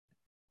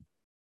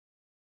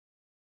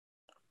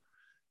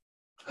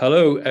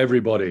Hello,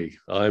 everybody.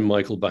 I'm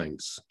Michael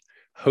Banks,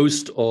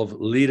 host of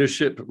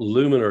Leadership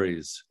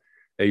Luminaries,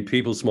 a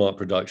PeopleSmart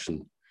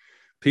production.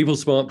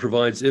 PeopleSmart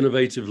provides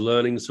innovative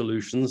learning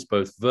solutions,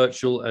 both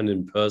virtual and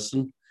in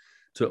person,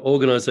 to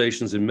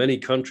organizations in many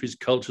countries,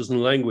 cultures,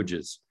 and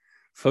languages,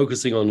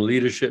 focusing on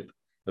leadership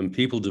and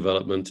people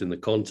development in the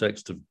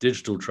context of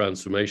digital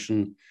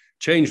transformation,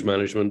 change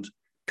management,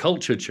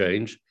 culture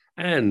change,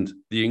 and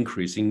the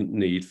increasing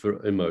need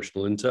for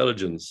emotional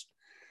intelligence.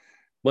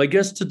 My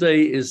guest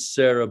today is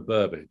Sarah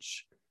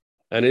Burbidge.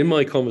 And in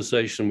my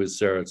conversation with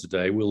Sarah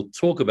today, we'll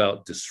talk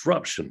about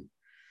disruption,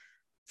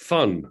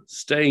 fun,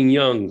 staying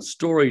young,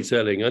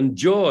 storytelling, and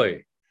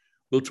joy.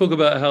 We'll talk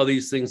about how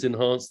these things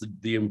enhance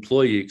the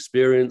employee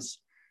experience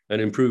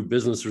and improve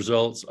business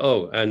results.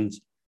 Oh, and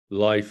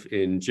life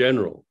in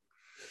general.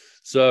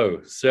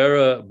 So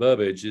Sarah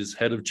Burbidge is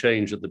head of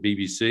change at the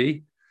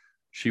BBC.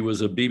 She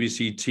was a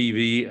BBC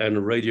TV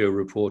and radio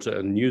reporter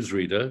and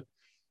newsreader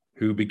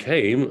who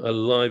became a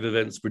live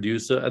events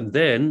producer and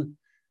then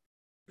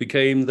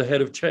became the head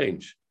of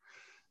change.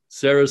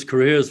 Sarah's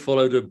career has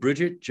followed a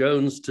Bridget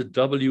Jones to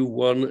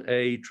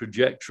W1A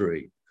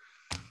trajectory.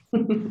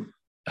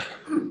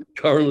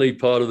 Currently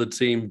part of the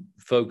team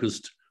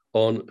focused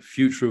on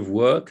future of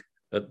work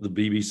at the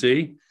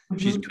BBC.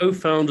 She's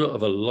co-founder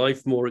of A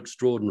Life More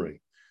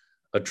Extraordinary,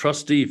 a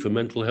trustee for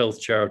mental health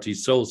charity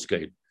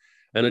Soulscape,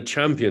 and a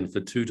champion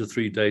for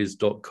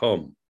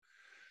 2to3days.com.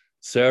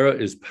 Sarah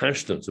is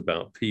passionate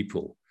about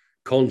people,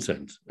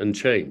 content, and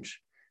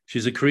change.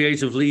 She's a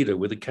creative leader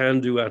with a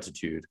can-do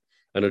attitude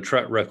and a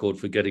track record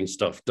for getting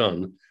stuff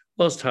done,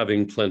 whilst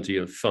having plenty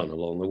of fun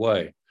along the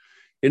way.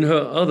 In her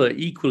other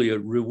equally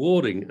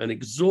rewarding and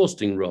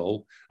exhausting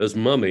role as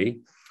mummy,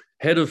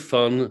 head of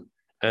fun,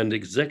 and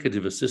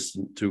executive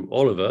assistant to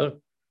Oliver,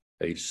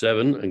 age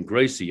 7, and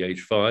Gracie,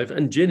 age 5,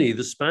 and Ginny,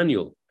 the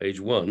spaniel, age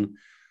 1,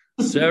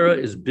 Sarah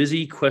is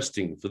busy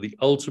questing for the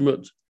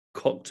ultimate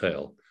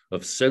cocktail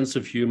of sense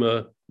of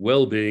humor,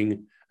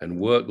 well-being, and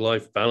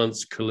work-life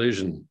balance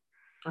collision.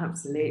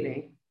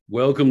 Absolutely.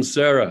 Welcome,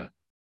 Sarah.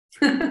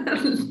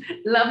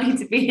 Lovely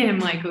to be here,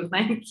 Michael.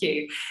 Thank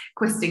you.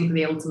 Questing for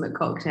the ultimate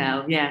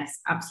cocktail. Yes,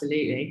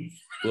 absolutely.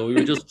 Well,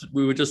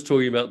 we were just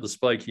talking about the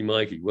Spiky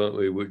Mikey, weren't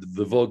we? With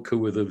the vodka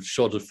with a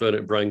shot of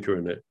Fernet Branca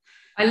in it.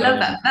 I love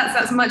that.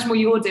 That's much more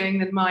your doing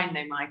than mine,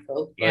 though,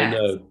 Michael. Yes. I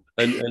know.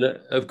 And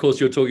of course,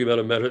 you're talking about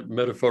a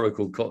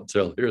metaphorical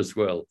cocktail here as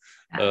well.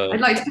 I'd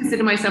like to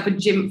consider myself a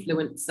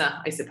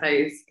ginfluencer, I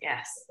suppose.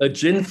 Yes. A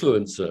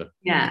ginfluencer?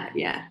 Yeah.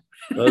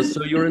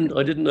 So you're in,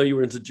 I didn't know you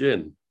were into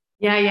gin.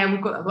 Yeah.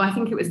 I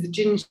think it was the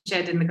gin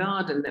shed in the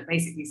garden that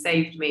basically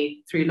saved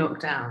me through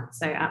lockdown.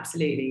 So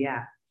absolutely,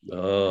 yeah.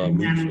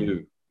 Me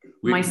too.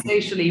 My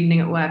social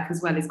evening at work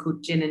as well is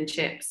called gin and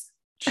chips.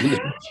 Gin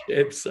and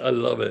chips, I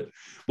love it.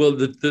 Well,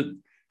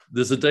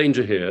 there's a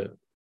danger here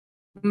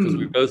because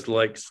we both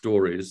like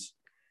stories,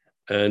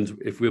 and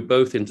if we're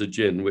both into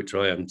gin, which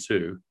I am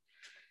too,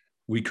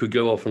 we could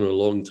go off on a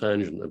long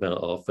tangent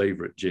about our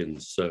favorite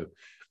gins, so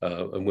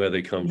and where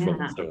they come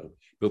from. So,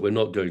 but we're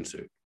not going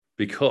to,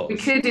 because we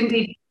could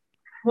indeed.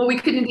 Well, we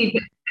could indeed.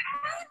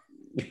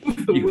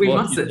 We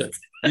mustn't.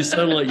 You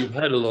sound like you've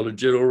had a lot of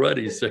gin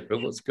already, Sarah.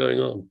 What's going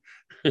on?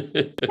 No,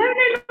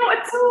 not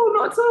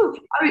at all.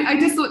 I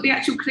just thought the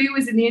actual clue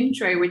was in the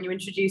intro when you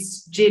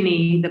introduced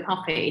Ginny the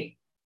puppy.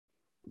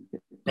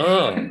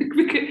 I'm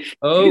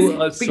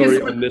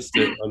sorry, I missed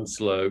it. I'm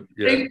slow.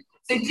 Yeah.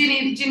 So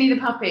Ginny the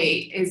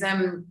puppy is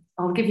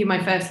I'll give you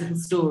my first little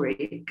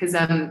story because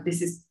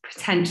this is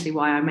potentially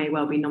why I may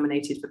well be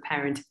nominated for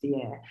Parent of the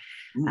Year,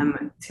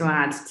 to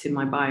add to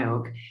my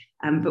biog.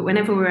 But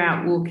whenever we're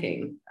out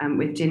walking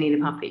with Ginny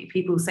the puppy,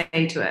 people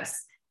say to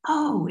us,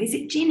 "Oh, is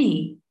it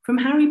Ginny from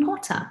Harry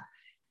Potter?"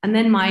 And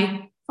then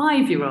my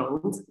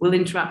 5-year-old will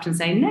interrupt and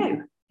say,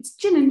 "No, it's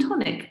gin and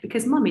tonic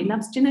because Mummy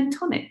loves gin and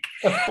tonic."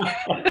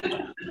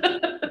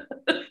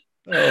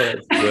 Oh,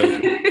 that's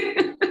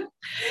great.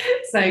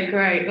 So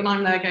great. And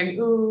I'm there going,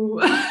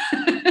 ooh.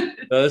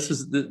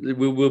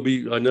 We'll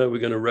be, I know we're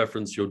going to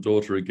reference your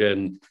daughter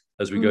again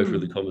as we go through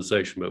the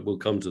conversation, but we'll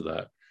come to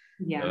that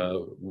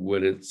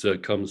when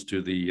it comes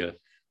to the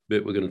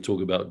bit we're going to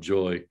talk about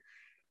joy.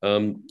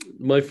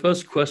 My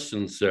first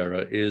question,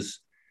 Sarah, is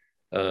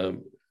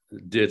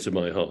dear to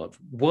my heart.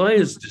 Why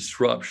is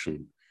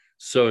disruption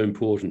so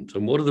important,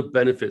 and what are the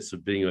benefits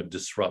of being a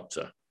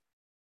disruptor?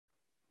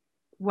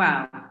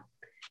 Wow.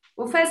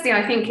 Well, firstly,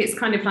 I think it's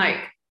kind of like,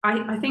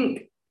 I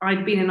think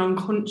I've been an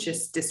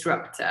unconscious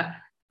disruptor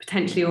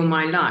potentially all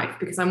my life,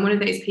 because I'm one of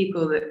those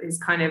people that is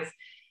kind of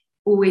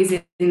always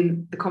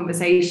in the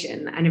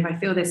conversation. And if I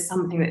feel there's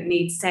something that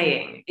needs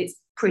saying, it's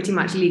pretty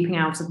much leaping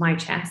out of my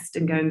chest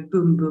and going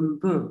boom, boom,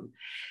 boom.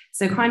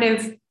 So kind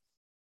of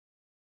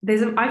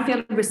I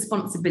feel a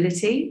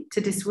responsibility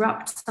to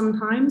disrupt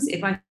sometimes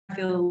if I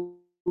feel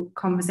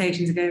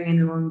conversations are going in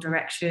the wrong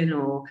direction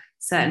or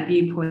certain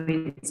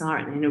viewpoints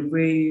aren't in a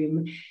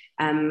room,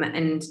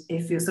 and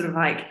if you're sort of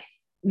like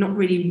not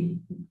really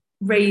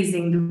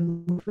raising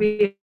the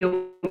real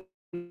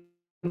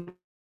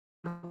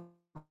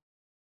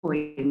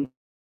point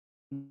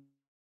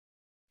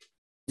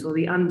or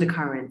the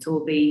undercurrent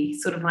or the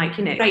sort of like,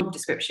 job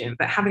description,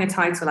 but having a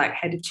title like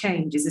head of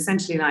change is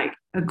essentially like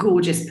a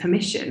gorgeous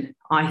permission,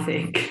 I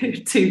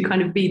think, to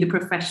kind of be the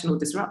professional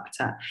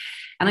disruptor.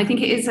 And I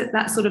think it is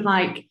that sort of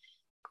like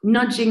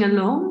nudging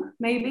along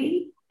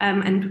maybe,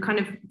 and kind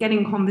of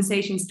getting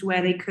conversations to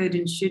where they could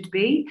and should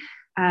be,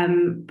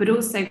 but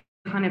also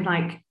kind of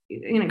like,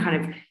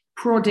 kind of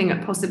prodding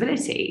at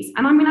possibilities.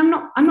 And I mean,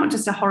 I'm not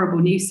just a horrible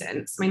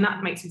nuisance. I mean,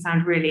 that makes me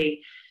sound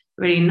really,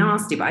 really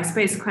nasty, but I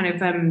suppose kind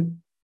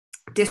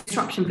of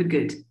disruption for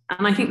good.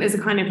 And I think there's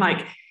a kind of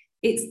like,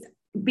 it's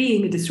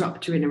being a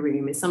disruptor in a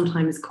room is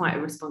sometimes quite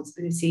a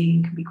responsibility,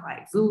 it can be quite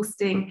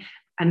exhausting,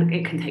 and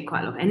it can take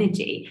quite a lot of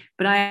energy.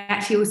 But I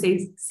actually also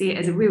see it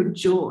as a real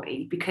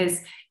joy,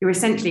 because you're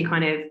essentially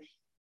kind of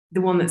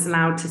the one that's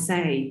allowed to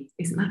say,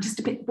 isn't that just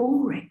a bit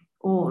boring?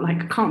 Or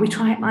like, can't we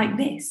try it like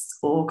this?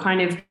 Or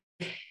kind of,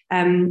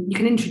 you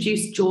can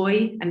introduce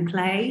joy and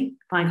play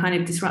by kind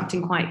of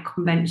disrupting quite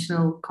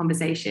conventional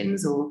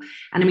conversations. And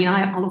I mean,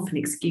 I'll often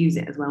excuse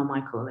it as well,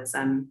 Michael, as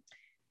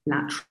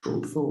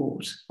lateral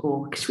thought,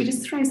 or should we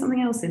just throw something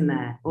else in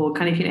there? Or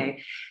kind of,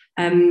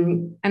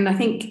 and I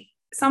think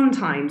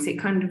sometimes it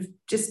kind of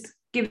just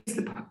gives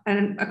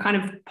a kind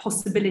of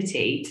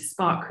possibility to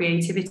spark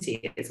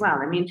creativity as well.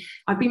 I mean,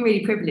 I've been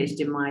really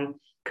privileged in my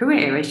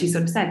career, as you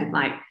sort of said,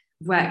 like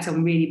worked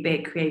on really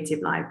big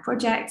creative live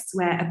projects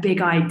where a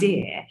big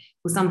idea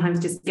will sometimes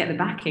just get the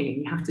backing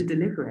and you have to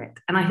deliver it.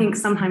 And I think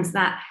sometimes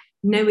that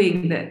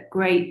knowing that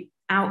great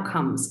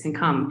outcomes can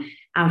come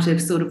out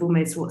of sort of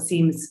almost what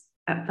seems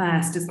at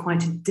first as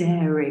quite a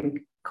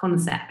daring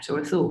concept or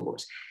a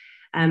thought,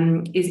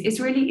 is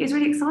really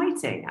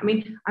exciting. I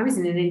mean, I was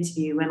in an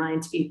interview when I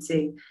interviewed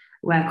to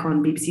work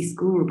on BBC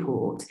School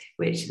Report,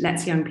 which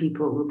lets young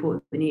people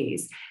report the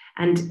news.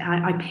 And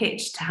I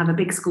pitched to have a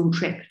big school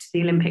trip to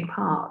the Olympic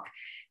Park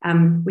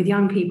with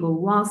young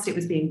people whilst it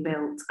was being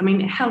built. I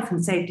mean, health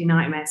and safety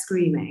nightmare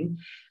screaming.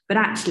 But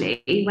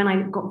actually, when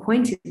I got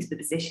appointed to the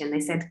position, they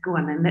said, go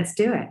on then, let's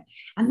do it.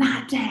 And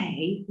that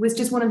day was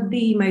just one of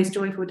the most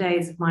joyful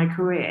days of my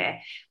career,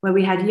 where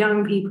we had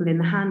young people in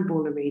the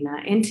handball arena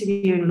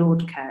interviewing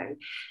Lord Coe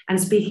and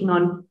speaking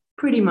on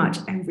pretty much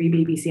every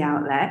BBC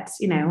outlet,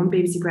 on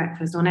BBC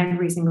Breakfast, on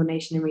every single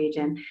nation and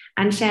region,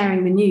 and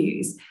sharing the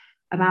news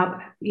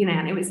about,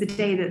 and it was the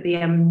day that the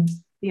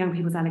young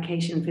people's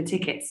allocation for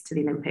tickets to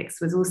the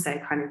Olympics was also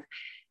kind of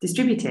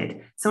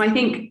distributed. So I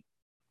think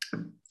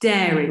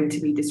daring to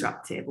be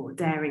disruptive or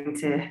daring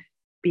to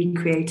be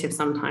creative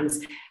sometimes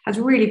has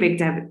really big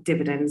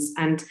dividends,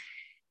 and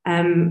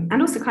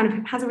also kind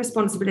of has a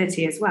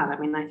responsibility as well. I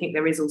mean, I think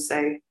there is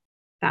also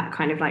that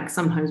kind of like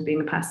sometimes being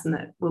the person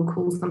that will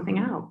call something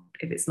out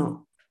if it's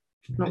not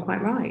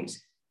quite right.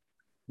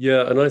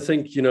 Yeah, and I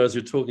think, as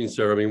you're talking,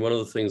 Sarah, I mean, one of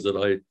the things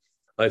that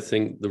I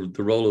think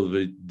the role of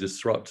the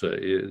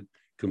disruptor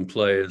can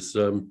play is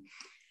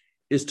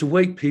to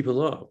wake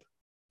people up,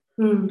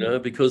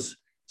 because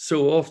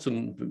so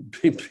often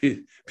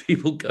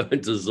people go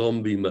into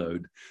zombie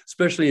mode,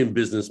 especially in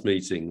business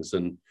meetings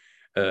and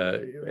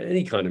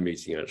any kind of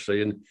meeting,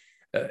 actually. And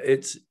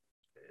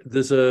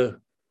there's a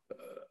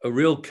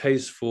real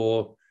case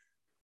for,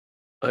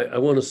 I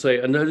want to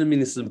say, I don't mean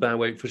this in a bad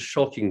way, for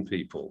shocking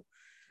people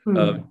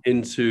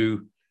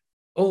into,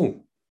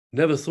 oh,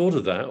 never thought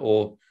of that,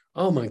 or,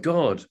 oh my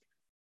God,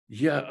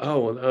 yeah,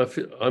 oh,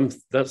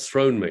 that's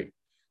thrown me.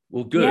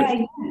 Well, good.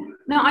 Yeah.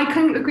 No, I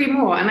couldn't agree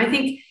more. And I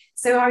think,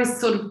 so I was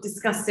sort of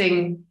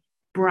discussing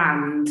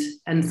brand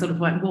and sort of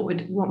like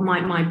what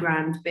might my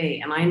brand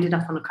be, and I ended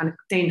up on a kind of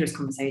dangerous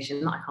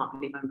conversation that I can't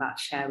believe I'm about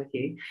to share with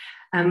you,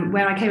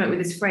 where I came up with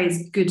this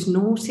phrase "good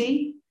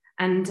naughty,"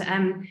 and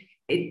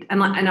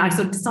I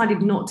sort of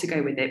decided not to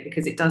go with it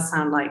because it does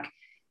sound like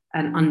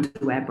an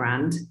underwear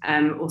brand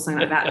or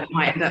something like that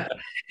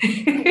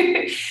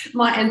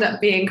might end up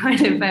being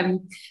kind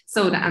of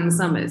sold at Ann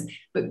Summers.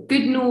 But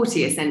good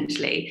naughty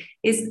essentially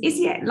is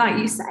yeah, like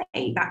you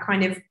say, that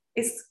kind of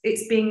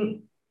it's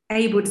being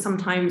able to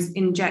sometimes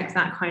inject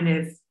that kind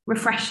of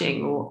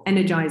refreshing or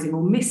energizing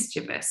or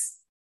mischievous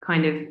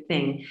kind of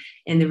thing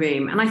in the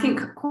room. And I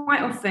think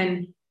quite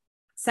often,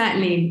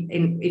 certainly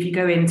if you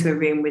go into a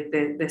room with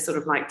the sort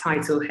of like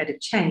title head of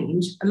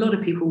change, a lot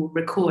of people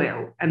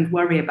recoil and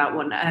worry about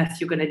what on earth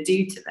you're going to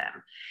do to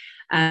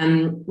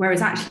them.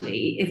 Whereas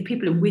actually, if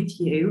people are with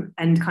you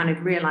and kind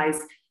of realize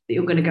that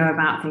you're going to go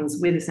about things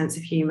with a sense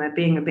of humor,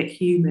 being a bit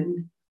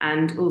human,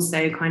 and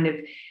also kind of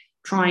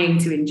trying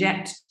to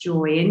inject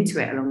joy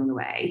into it along the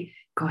way,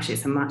 gosh,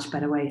 it's a much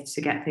better way to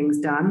get things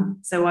done.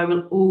 So I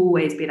will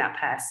always be that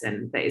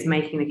person that is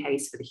making the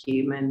case for the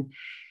human,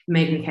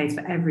 making the case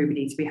for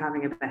everybody to be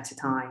having a better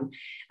time.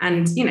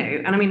 And,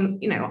 I mean,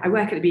 I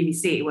work at the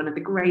BBC. One of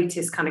the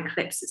greatest kind of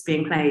clips that's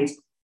being played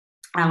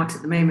out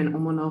at the moment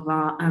on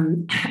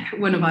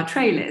one of our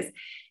trailers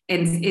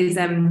is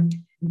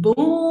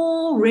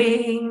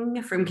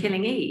boring from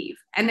Killing Eve.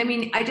 And I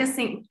mean, I just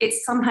think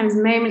it's sometimes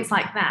moments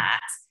like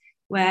that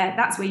where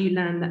that's where you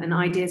learn that an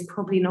idea is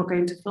probably not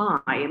going to fly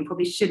and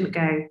probably shouldn't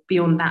go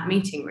beyond that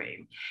meeting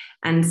room.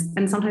 And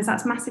sometimes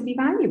that's massively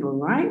valuable,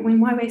 right? I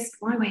mean, why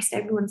waste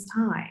everyone's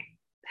time?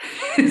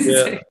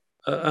 Yeah,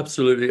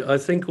 absolutely. I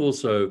think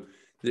also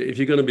that if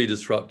you're going to be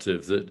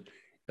disruptive, that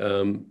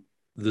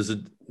there's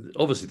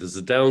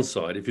a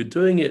downside. If you're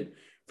doing it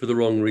for the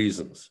wrong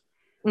reasons,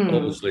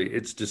 obviously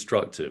it's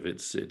destructive.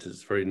 It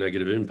has very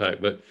negative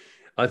impact. But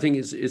I think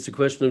it's a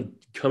question of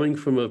coming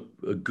from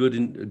a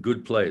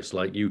good place.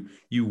 Like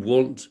you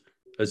want,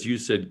 as you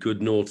said,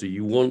 good naughty.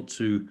 You want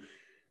to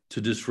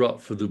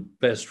disrupt for the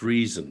best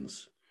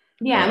reasons.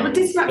 Yeah, but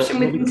disruption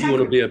not with because you want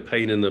to integrity. be a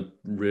pain in the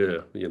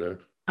rear, you know.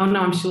 Oh no,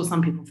 I'm sure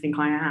some people think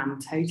I am,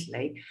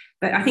 totally.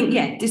 But I think,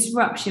 yeah,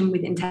 disruption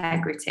with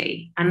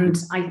integrity. And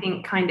I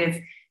think kind of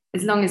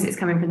as long as it's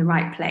coming from the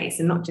right place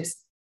and not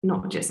just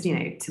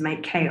to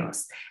make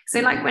chaos.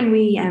 So like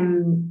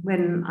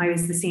when I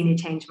was the senior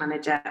change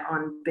manager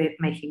on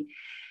making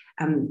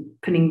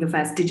putting the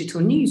first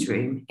digital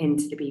newsroom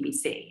into the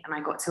BBC, and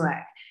I got to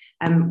work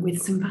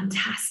with some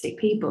fantastic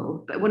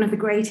people. But one of the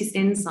greatest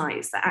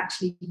insights that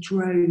actually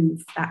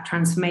drove that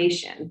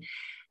transformation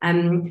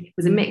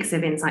was a mix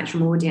of insights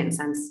from audience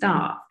and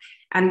staff.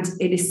 And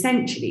it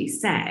essentially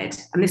said,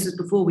 and this was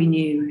before we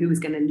knew who was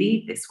going to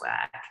lead this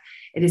work,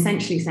 it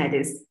essentially said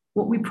is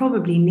what we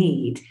probably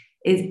need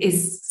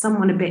is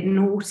someone a bit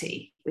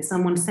naughty with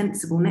someone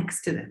sensible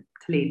next to them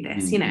to lead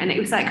this, you know. And it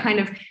was like kind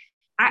of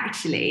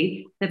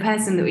actually the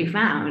person that we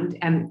found,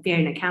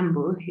 Fiona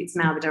Campbell, who's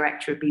now the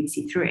director of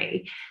BBC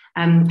Three,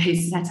 who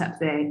set up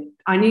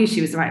I knew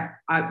she was the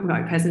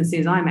right person as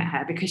soon as I met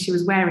her because she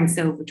was wearing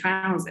silver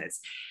trousers.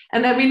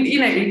 And I mean, you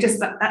know, just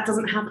that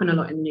doesn't happen a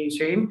lot in the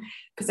newsroom.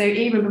 So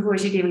even before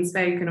she'd even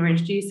spoken or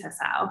introduced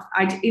herself,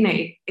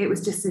 it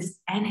was just this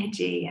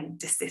energy and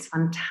just this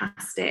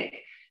fantastic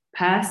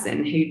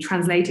person who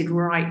translated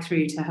right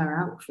through to her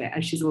outfit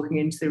as she's walking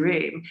into the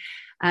room.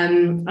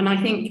 And I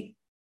think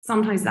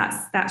sometimes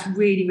that's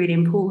really, really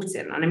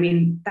important. And I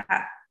mean,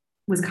 that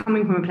was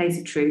coming from a place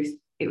of truth.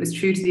 It was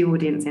true to the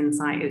audience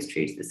insight. It was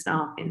true to the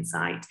staff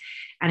insight.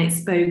 And it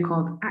spoke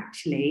of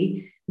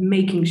actually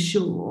making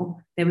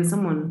sure there was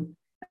someone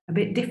a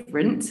bit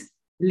different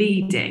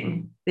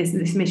leading this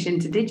mission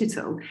to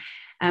digital.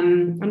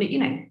 And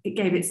it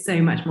gave it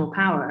so much more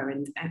power.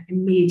 And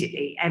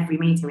immediately, every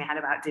meeting we had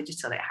about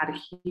digital, it had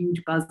a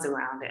huge buzz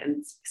around it.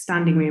 And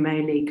standing room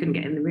only, couldn't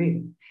get in the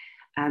room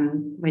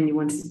when you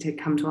wanted to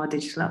come to our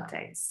digital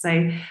updates. So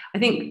I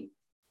think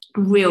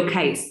a real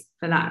case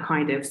for that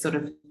kind of sort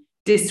of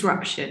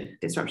disruption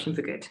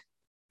for good.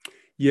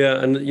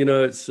 Yeah, and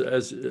it's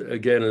as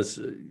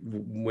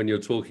when you're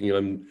talking,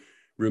 I'm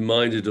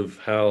reminded of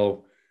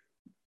how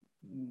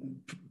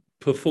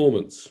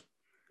performance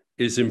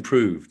is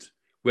improved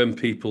when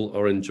people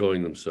are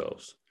enjoying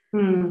themselves.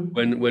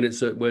 When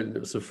it's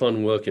a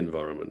fun work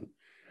environment,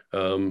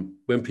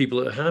 when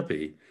people are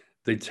happy,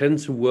 they tend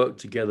to work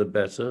together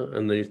better,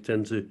 and they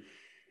tend to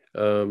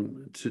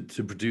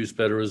produce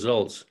better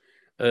results.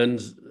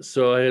 And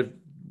so I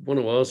want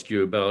to ask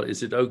you about: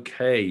 is it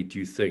okay, do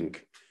you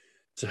think,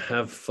 to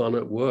have fun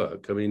at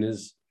work? I mean,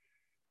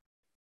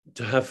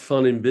 to have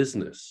fun in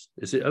business,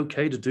 is it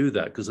okay to do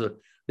that? Because I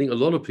think a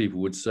lot of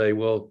people would say,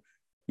 well,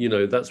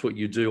 that's what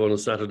you do on a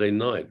Saturday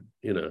night,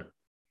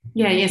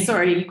 Yeah,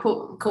 sorry, you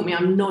caught me.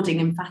 I'm nodding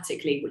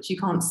emphatically, which you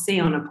can't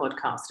see on a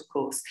podcast, of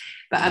course.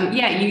 But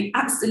you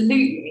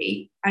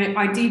absolutely,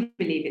 I do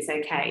believe it's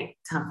okay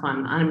to have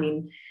fun. I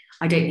mean,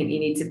 I don't think you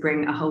need to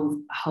bring a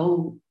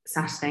whole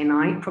Saturday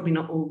night, probably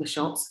not all the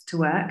shots to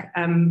work,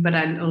 but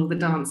all the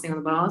dancing on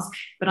the bars.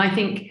 But I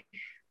think,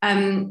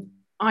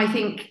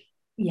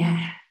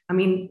 yeah, I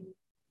mean,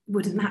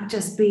 wouldn't that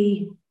just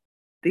be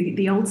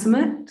the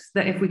ultimate?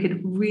 That if we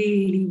could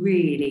really,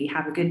 really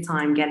have a good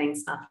time getting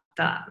stuff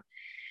done.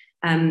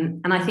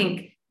 And I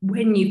think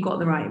when you've got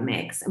the right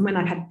mix, and when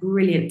I've had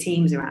brilliant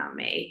teams around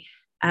me,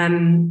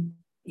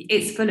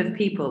 it's full of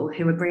people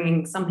who are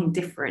bringing something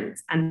different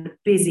and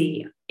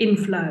busy in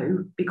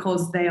flow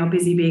because they are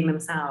busy being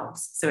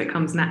themselves. So it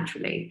comes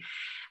naturally.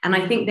 And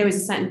I think there is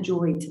a certain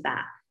joy to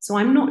that. So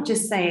I'm not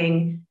just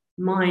saying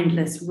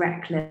mindless,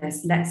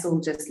 reckless, let's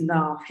all just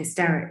laugh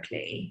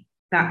hysterically,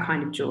 that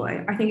kind of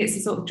joy. I think it's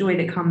the sort of joy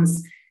that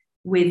comes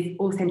with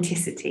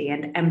authenticity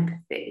and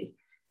empathy.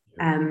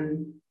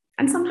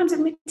 And sometimes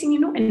admitting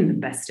you're not in the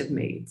best of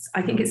moods.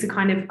 I think it's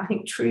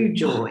true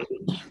joy.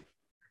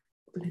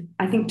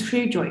 I think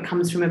true joy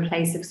comes from a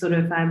place of sort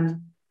of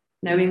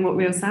knowing what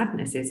real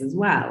sadness is as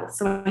well.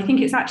 So I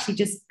think it's actually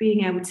just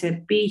being able to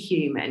be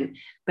human,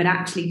 but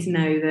actually to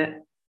know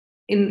that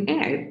in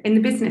the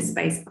business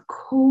space, of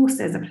course,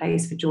 there's a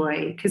place for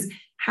joy because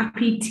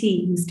happy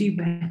teams do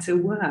better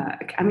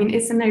work. I mean,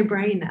 it's a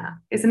no-brainer.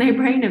 It's a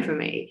no-brainer for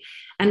me.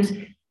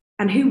 And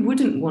who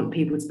wouldn't want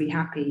people to be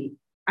happy?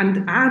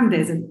 And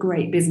there's a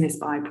great business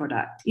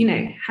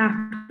byproduct,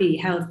 happy,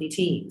 healthy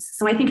teams.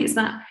 So I think it's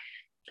that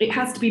it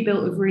has to be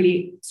built with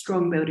really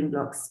strong building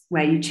blocks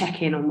where you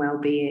check in on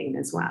well-being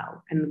as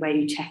well, and where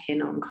you check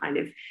in on kind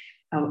of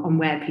on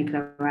where people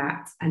are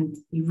at, and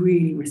you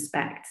really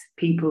respect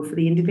people for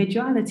the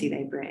individuality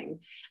they bring.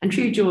 And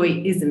true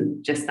joy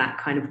isn't just that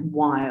kind of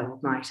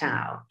wild night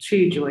out.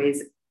 True joy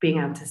is being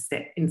able to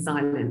sit in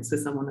silence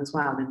with someone as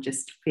well and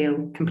just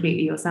feel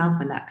completely yourself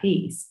and at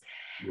peace.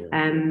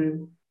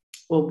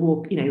 or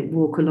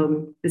walk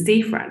along the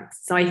seafront.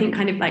 So I think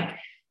kind of like,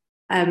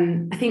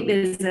 I think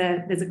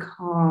there's a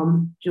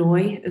calm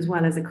joy as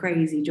well as a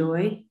crazy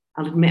joy.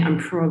 I'll admit I'm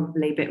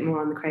probably a bit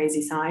more on the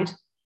crazy side,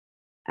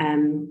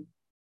 and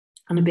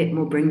a bit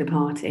more bring the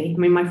party. I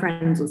mean, my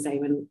friends will say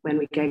when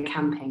we go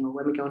camping or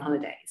when we go on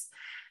holidays,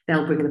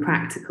 they'll bring the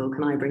practical.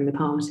 Can I bring the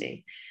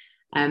party?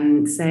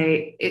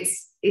 So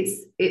it's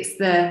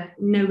the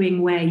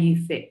knowing where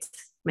you fit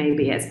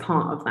maybe as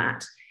part of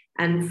that.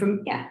 And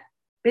from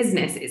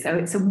business,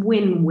 it's a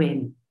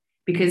win-win,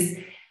 because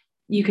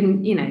you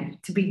can,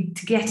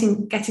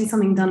 getting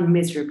something done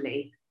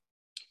miserably,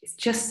 it's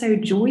just so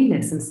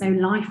joyless and so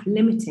life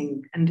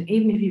limiting. And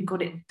even if you've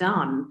got it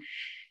done,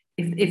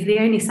 if the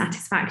only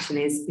satisfaction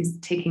is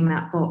ticking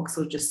that box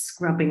or just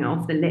scrubbing it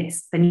off the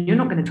list, then you're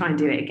not going to try and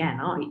do it again,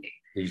 are you?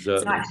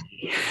 Exactly. So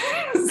actually,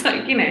 it's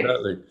like,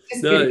 exactly.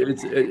 No,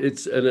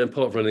 it's and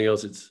apart from anything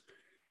else,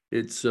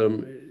 it's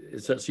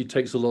actually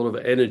takes a lot of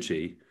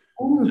energy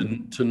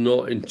to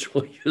not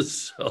enjoy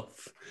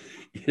yourself.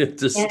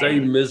 To stay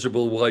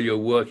miserable while you're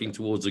working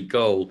towards a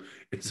goal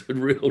is a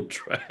real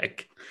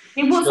drag.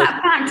 What's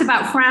that fact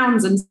about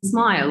frowns and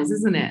smiles,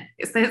 isn't it?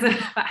 There's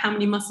about how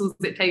many muscles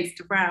it takes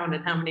to frown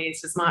and how many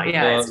is to smile.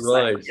 Yeah,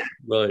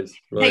 right.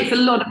 It takes a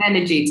lot of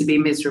energy to be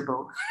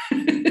miserable.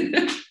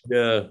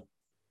 Yeah,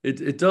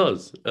 it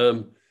does.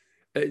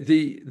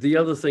 The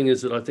other thing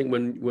is that I think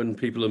when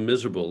people are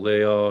miserable,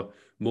 they are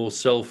more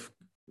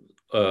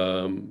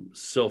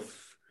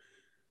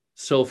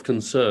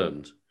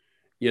self-concerned.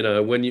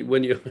 When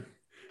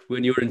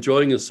you're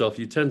enjoying yourself,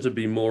 you tend to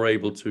be more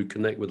able to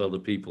connect with other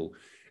people,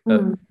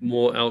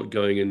 more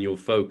outgoing in your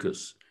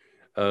focus,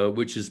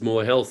 which is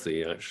more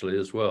healthy actually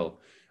as well.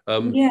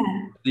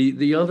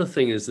 The other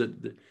thing is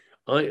that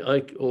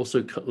I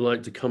also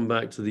like to come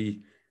back to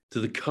the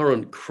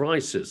current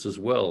crisis as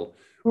well,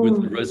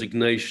 with the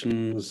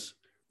resignations,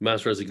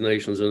 mass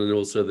resignations, and then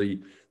also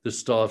the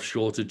staff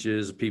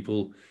shortages,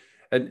 people,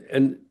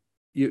 and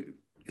you.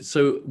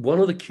 So one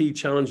of the key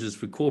challenges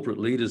for corporate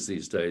leaders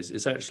these days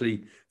is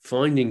actually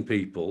finding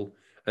people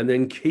and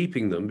then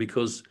keeping them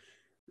because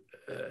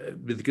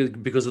of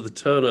the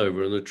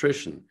turnover and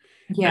attrition.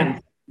 Yeah.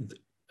 And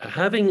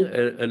having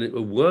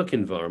a work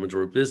environment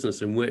or a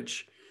business in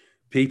which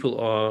people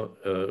are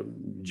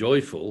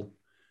joyful,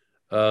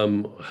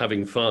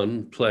 having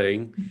fun,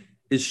 playing,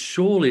 is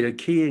surely a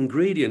key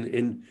ingredient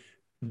in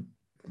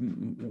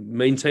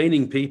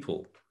maintaining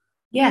people.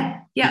 Yeah.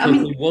 Because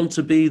they want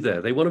to be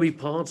there. They want to be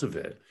part of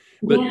it.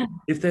 But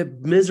if they're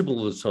miserable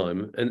all the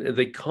time and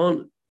they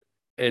can't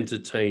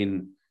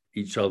entertain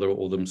each other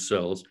or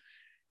themselves,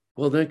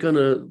 well, they're going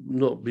to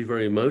not be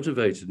very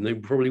motivated, and they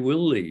probably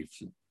will leave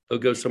or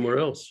go somewhere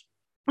else.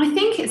 I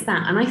think it's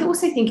that. And I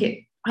also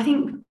think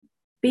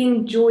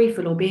being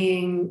joyful or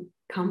being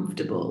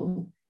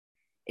comfortable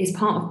is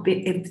part of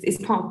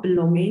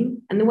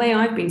belonging. And the way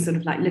I've been sort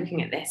of like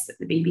looking at this at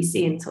the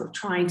BBC and sort of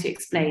trying to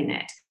explain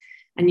it,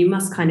 and you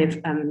must kind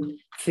of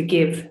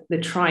forgive the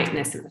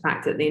triteness of the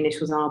fact that the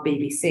initials are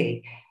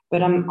BBC,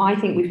 but I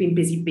think we've been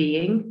busy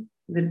being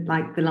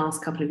the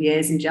last couple of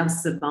years and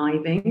just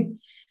surviving,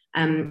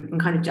 and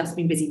kind of just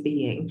been busy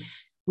being.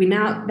 We're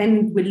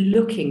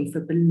looking for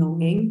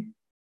belonging,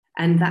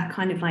 and that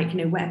kind of like,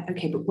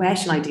 but where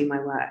shall I do my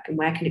work and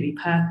where can it be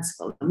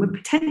purposeful? And we're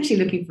potentially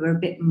looking for a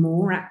bit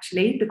more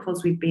actually,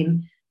 because we've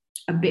been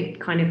a bit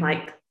kind of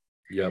like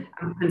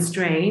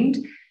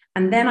constrained.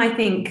 And then I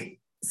think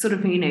sort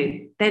of,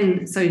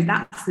 then, so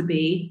that's the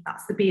B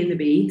and the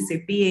B. So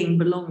being,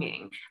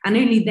 belonging. And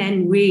only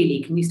then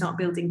really can you start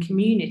building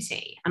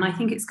community. And I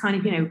think it's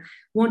kind of,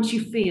 once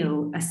you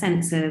feel a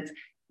sense of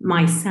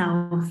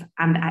myself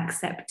and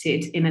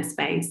accepted in a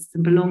space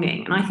and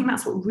belonging. And I think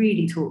that's what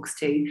really talks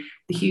to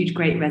the huge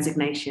great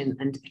resignation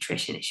and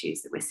attrition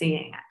issues that we're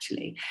seeing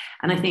actually.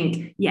 And I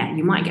think,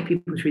 you might get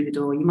people through the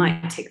door, you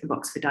might tick the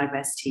box for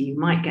diversity, you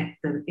might get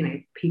the,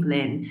 people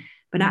in.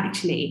 But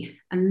actually,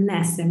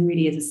 unless there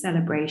really is a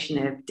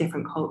celebration of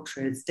different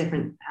cultures,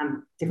 different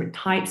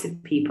types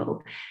of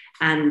people,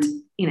 and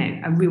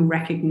a real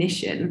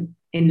recognition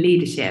in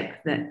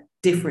leadership that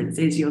difference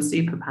is your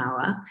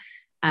superpower,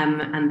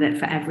 and that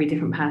for every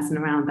different person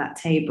around that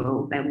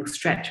table, they will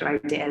stretch your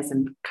ideas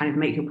and kind of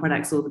make your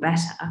products all the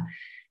better.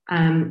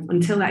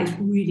 Until that is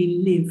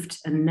really lived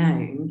and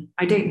known,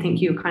 I don't think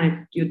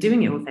you're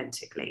doing it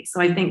authentically.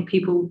 So I think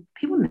people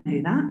know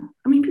that.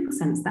 I mean, people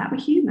sense that. We're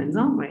humans,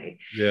 aren't we?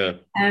 Yeah.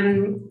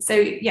 So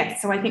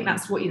I think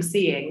that's what you're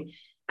seeing.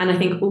 And I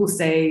think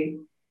also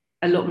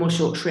a lot more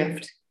short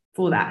shrift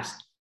for that,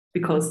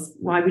 because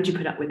why would you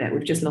put up with it?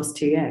 We've just lost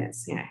 2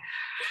 years,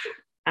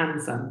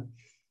 and some.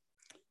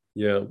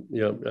 Yeah,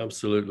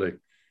 absolutely.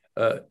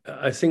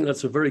 I think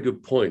that's a very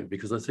good point,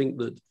 because I think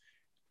that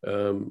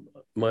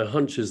my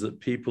hunch is that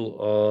people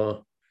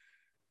are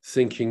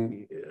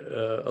thinking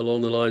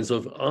along the lines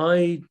of,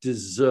 I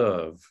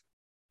deserve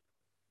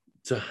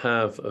to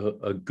have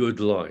a good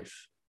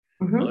life.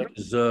 I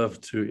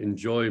deserve to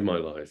enjoy my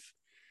life.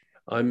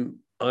 I'm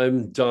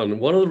done.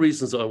 One of the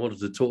reasons I wanted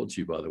to talk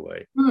to you, by the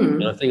way,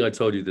 and I think I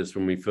told you this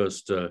when we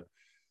first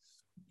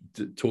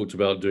talked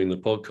about doing the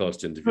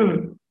podcast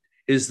interview,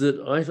 is that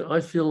I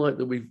feel like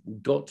that we've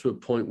got to a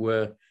point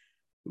where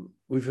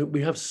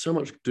we have so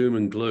much doom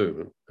and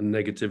gloom and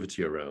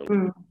negativity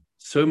around,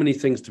 so many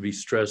things to be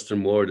stressed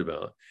and worried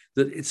about,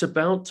 that it's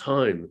about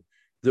time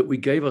that we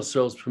gave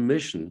ourselves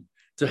permission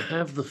to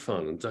have the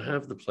fun and to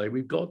have the play.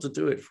 We've got to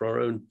do it for our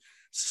own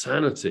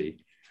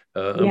sanity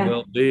and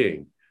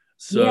well-being.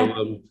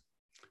 So,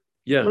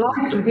 Well,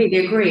 I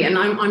completely agree, and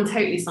I'm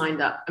totally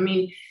signed up. I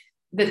mean,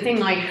 the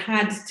thing I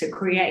had to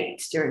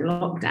create during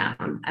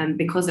lockdown,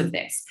 because of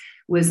this,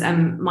 was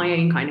my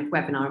own kind of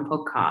webinar and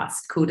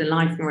podcast called A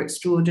Life More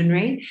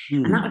Extraordinary.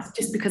 And that was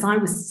just because I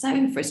was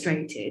so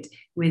frustrated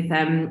with,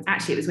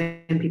 actually, it was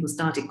when people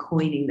started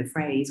coining the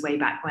phrase way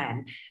back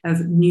when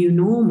of new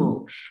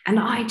normal. And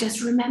I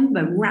just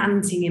remember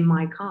ranting in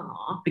my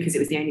car because it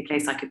was the only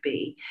place I could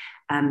be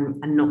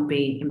and not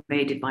be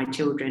invaded by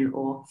children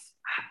or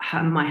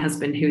my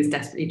husband, who was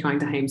desperately trying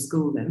to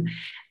homeschool them.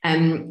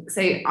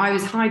 So I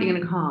was hiding in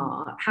a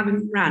car, having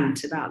a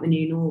rant about the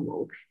new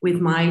normal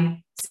with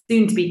my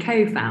soon-to-be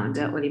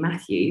co-founder, Ollie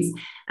Matthews.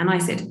 And I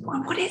said,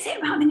 well, what is it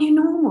about the new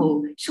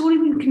normal? Surely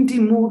we can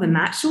do more than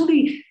that.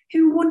 Surely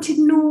who wanted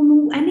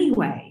normal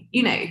anyway?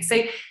 You know,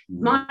 so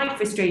my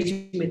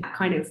frustration with that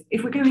kind of,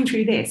 if we're going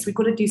through this, we've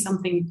got to do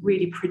something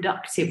really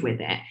productive with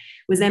it,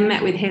 was then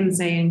met with him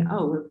saying,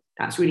 oh,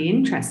 that's really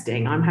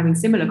interesting. I'm having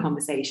similar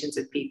conversations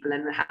with people,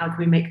 and how can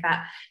we make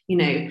that, you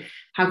know,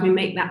 how can we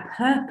make that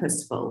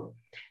purposeful?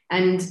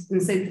 And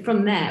so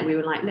from there, we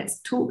were like, let's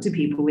talk to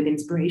people with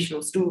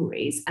inspirational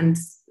stories and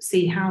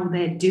see how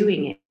they're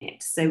doing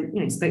it. So,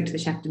 you know, spoke to the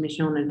chef de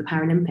mission and the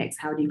Paralympics.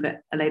 How do you put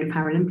a load of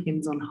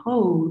Paralympians on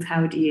hold?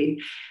 How do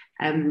you,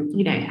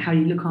 you know, how do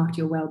you look after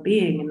your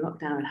well-being in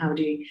lockdown? How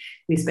do you,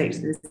 we spoke to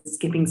the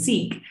Skipping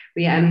Sikh.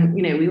 We,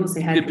 you know, we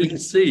also had Skipping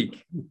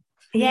Sikh.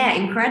 Yeah,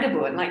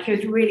 incredible. And like, he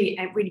was really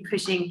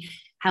pushing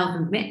health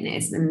and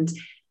fitness, and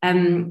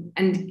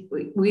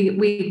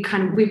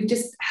we've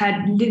just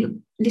had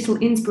little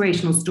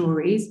inspirational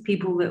stories,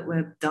 people that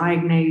were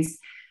diagnosed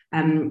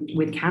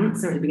with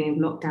cancer at the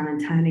beginning of lockdown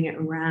and turning it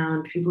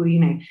around, people, you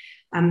know,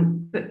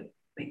 but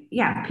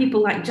yeah,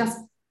 people like just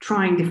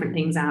trying different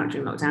things out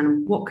during lockdown,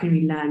 and what can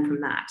we learn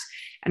from that?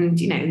 And,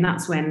 you know, and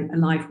that's when A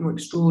Life More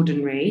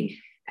Extraordinary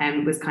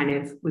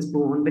was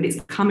born, but it's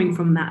coming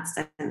from that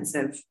sense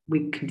of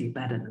we can do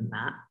better than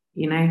that,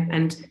 you know.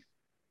 And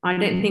I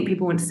don't think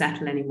people want to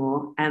settle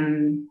anymore.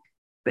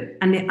 But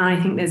I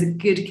think there's a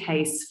good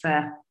case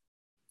for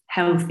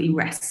healthy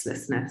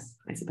restlessness,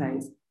 I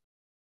suppose.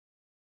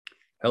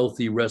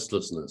 Healthy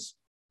restlessness.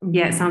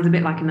 Yeah, it sounds a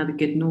bit like another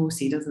good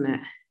Naughty, doesn't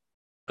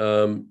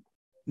it?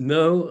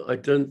 No, I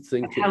don't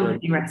think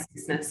healthy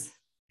restlessness.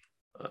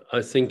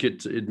 I think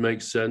it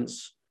makes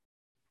sense.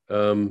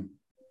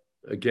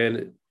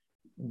 Again,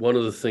 one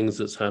of the things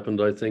that's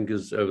happened, I think,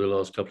 is over the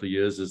last couple of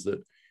years, is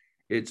that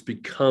it's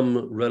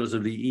become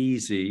relatively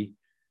easy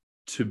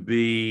to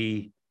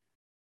be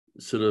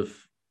sort of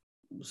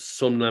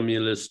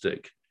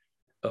somnambulistic,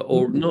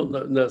 or not,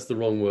 that's the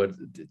wrong word,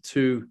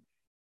 to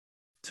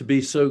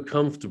be so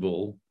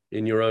comfortable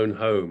in your own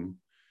home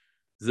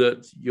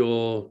that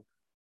your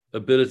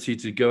ability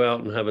to go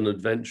out and have an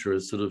adventure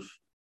is sort of,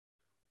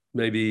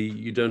 maybe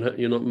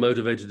you're not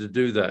motivated to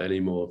do that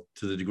anymore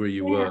to the degree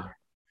you were.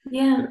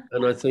 Yeah.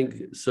 And I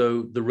think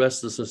so the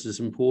restlessness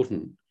is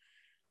important.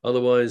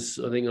 Otherwise,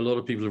 I think a lot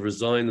of people have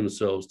resigned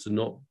themselves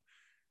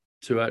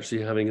to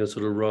actually having a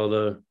sort of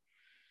rather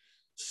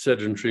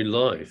sedentary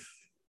life.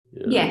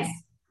 You know? Yes,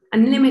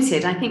 and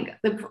limited. I think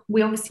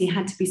we obviously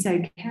had to be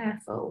so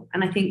careful.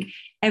 And I think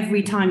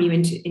every time you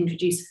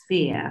introduce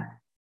fear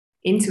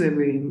into a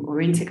room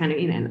or into kind of,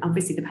 you know, and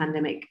obviously the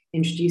pandemic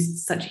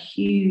introduced such a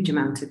huge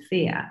amount of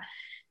fear,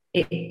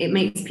 it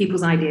makes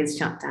people's ideas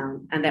shut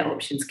down and their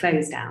options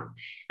close down.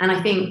 And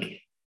I think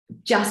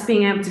just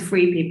being able to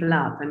free people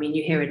up, I mean,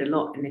 you hear it a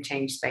lot in the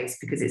change space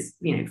because it's,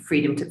 you know,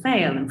 freedom to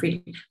fail and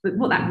freedom, but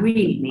what that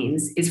really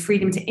means is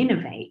freedom to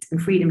innovate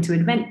and freedom to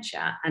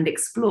adventure and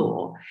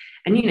explore.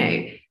 And, you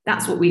know,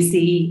 that's what we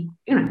see,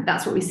 you know,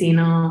 that's what we see in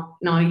our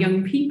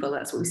young people.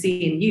 That's what we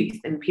see in youth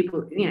and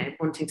people, you know,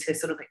 wanting to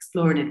sort of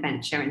explore and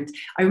adventure. And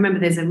I remember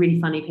there's a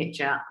really funny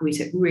picture we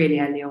took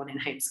really early on in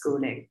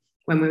homeschooling,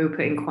 when we were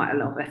putting quite a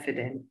lot of effort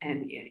in,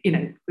 and, you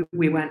know,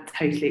 we weren't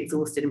totally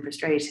exhausted and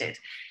frustrated.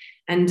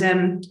 And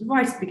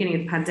right at the beginning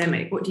of the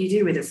pandemic, what do you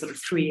do with a sort of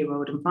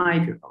 3-year-old and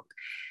 5-year-old?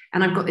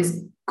 And I've got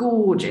this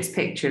gorgeous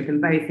picture of them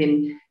both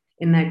in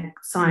their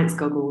science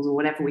goggles or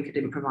whatever we could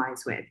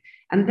improvise with.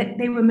 And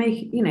they were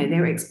making, you know, they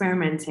were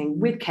experimenting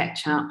with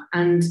ketchup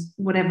and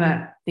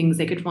whatever things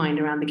they could find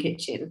around the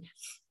kitchen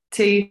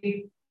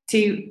to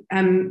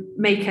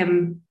make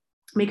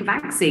a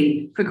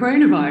vaccine for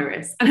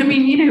coronavirus. And I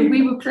mean, you know,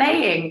 we were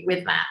playing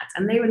with that,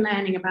 and they were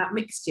learning about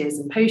mixtures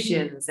and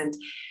potions, and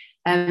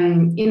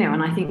you know,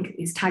 and I think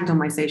it's tagged on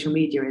my social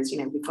media as, you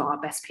know, we've got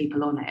our best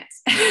people on it.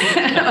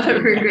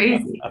 We're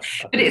crazy.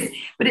 But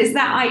it's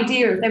that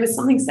idea of there was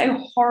something so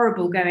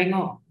horrible going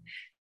on,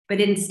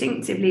 but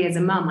instinctively as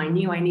a mum, I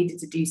knew I needed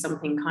to do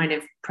something kind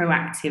of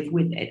proactive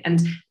with it.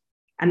 And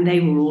and they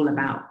were all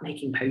about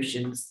making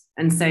potions.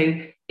 And so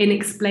in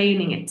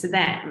explaining it to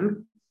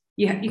them,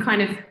 you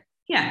kind of,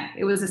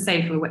 it was a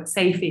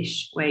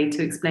safe-ish way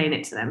to explain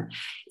it to them.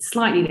 It's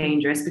slightly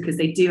dangerous because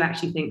they do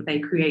actually think they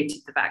created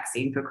the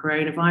vaccine for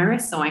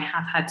coronavirus. So I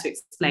have had to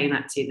explain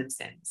that to them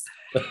since.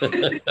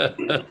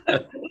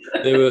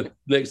 They were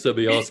next to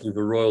be asking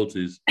for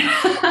royalties.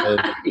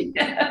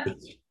 Yeah.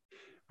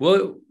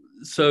 Well,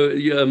 so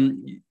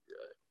we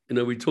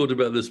talked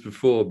about this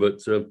before, but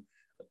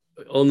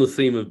on the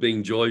theme of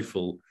being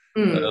joyful,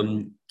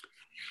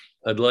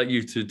 I'd like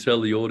you to tell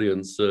the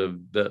audience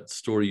that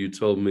story you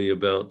told me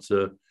about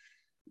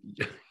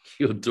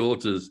your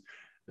daughter's.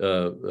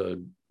 About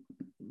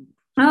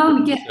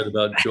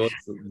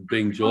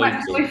being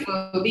joyful.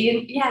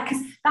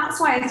 Because that's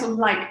why I sort of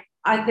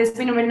there's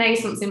been a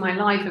renaissance in my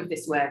life of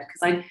this word,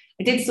 because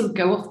I did sort of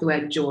go off the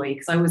word joy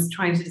because I was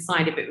trying to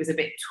decide if it was a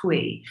bit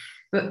twee,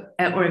 but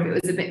or if it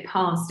was a bit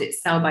past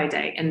its sell by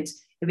date, and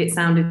if it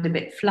sounded a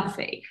bit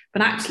fluffy.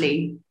 But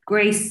actually,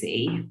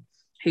 Gracie,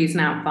 who's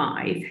now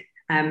 5,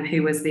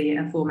 who was the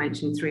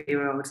aforementioned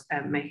 3-year-old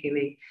making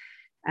the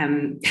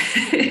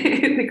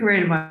the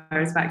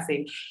coronavirus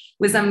vaccine,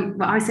 was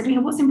I said,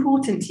 what's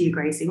important to you,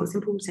 Gracie? What's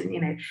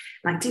important?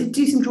 Like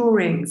do some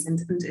drawings and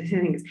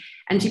things.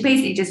 And she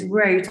basically just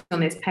wrote on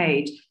this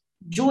page,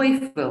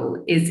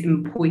 joyful is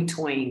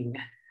impoitoing.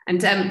 And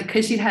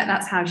because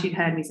that's how she'd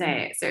heard me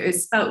say it. So it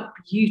was spelt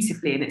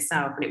beautifully in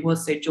itself, and it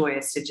was so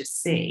joyous to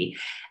just see.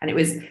 And it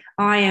was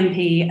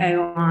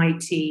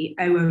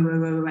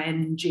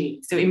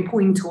IMPOITOOOONG. So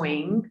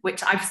impoitoing,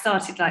 which I've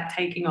started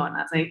taking on.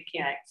 I was like,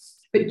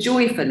 but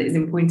joyful is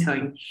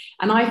impoitoing.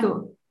 And I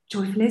thought,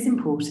 joyful is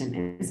important,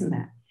 isn't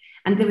it?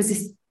 And there was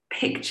this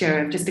picture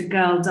of just a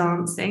girl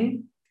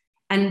dancing.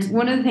 And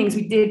one of the things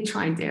we did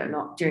try and do a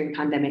lot during the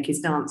pandemic is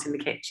dance in the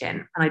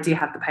kitchen. And I do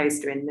have the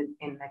poster in the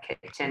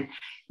kitchen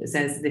that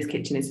says this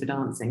kitchen is for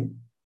dancing.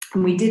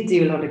 And we did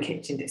do a lot of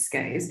kitchen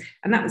discos.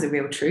 And that was a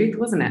real truth,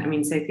 wasn't it? I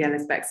mean, Sophie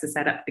Ellis-Bextor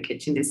set up the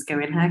kitchen disco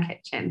in her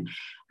kitchen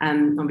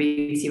on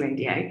BBC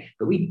Radio.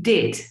 But we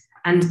did.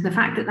 And the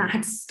fact that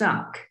had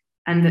stuck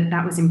and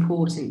that was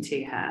important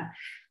to her,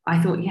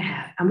 I thought,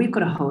 and we've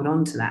got to hold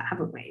on to that,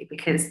 haven't we?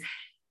 Because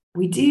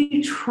we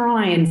do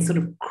try and sort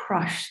of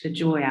crush the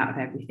joy out of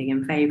everything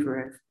in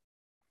favour of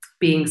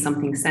being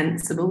something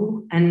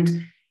sensible.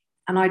 And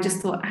I just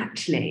thought,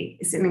 actually,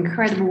 it's an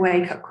incredible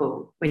wake-up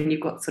call when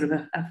you've got sort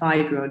of a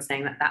 5-year-old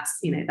saying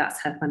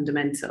that's her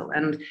fundamental.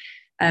 And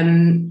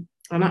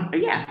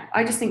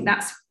I just think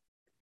that's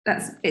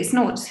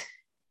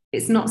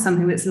it's not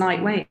something that's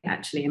lightweight,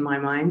 actually, in my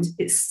mind.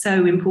 It's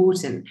so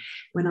important.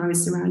 When I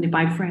was surrounded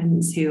by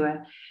friends who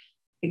are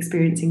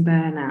experiencing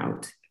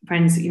burnout,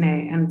 friends,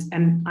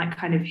 and I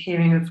kind of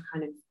hearing of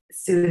kind of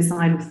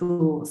suicidal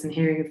thoughts and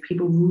hearing of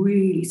people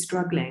really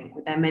struggling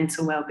with their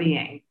mental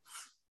well-being,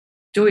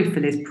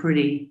 joyful is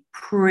pretty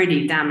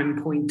damn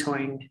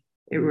impoitoing.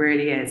 It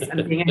really is.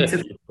 And being able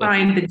to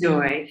find the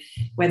joy,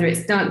 whether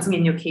it's dancing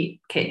in your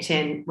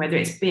kitchen, whether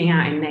it's being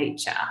out in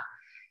nature,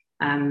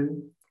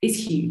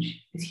 is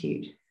huge. It's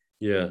huge.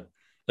 Yeah.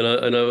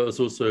 And I was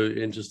also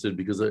interested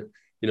because,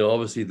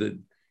 obviously that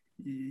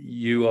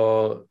you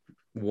are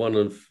one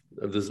of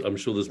this, I'm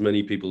sure there's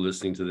many people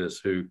listening to this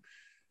who,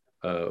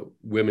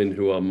 women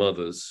who are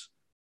mothers,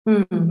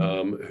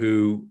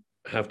 who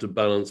have to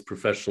balance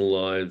professional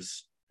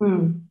lives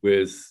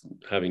with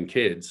having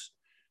kids.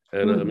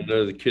 And I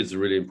know the kids are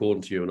really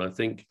important to you. And I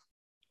think,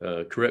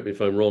 correct me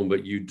if I'm wrong,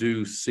 but you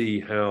do see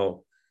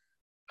how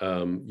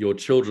your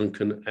children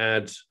can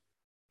add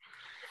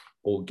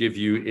or give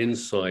you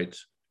insight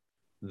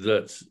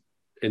that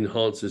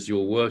enhances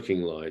your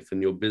working life and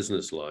your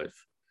business life.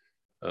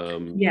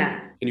 Can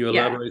you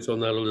elaborate on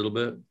that a little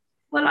bit?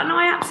 Well, no,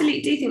 I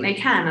absolutely do think they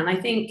can. And I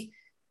think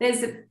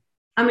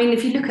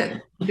if you look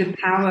at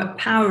the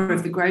power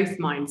of the growth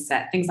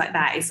mindset, things like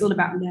that, it's all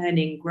about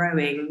learning,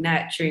 growing,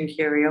 nurturing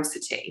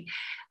curiosity.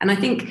 And I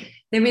think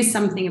there is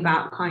something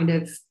about kind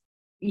of,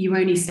 you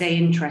only stay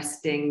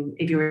interesting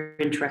if you're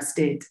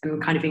interested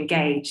and kind of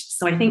engaged.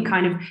 So I think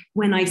kind of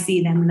when I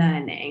see them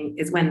learning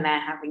is when they're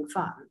having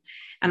fun.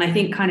 And I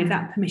think kind of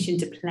that permission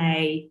to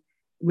play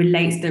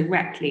relates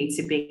directly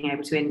to being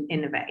able to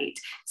innovate.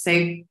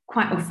 So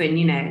quite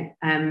often,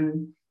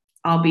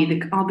 I'll be the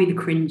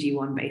cringy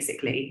one,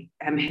 basically,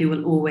 who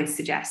will always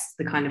suggest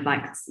the kind of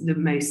like the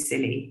most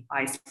silly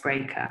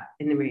icebreaker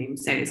in the room.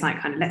 So it's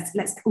like kind of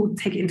let's all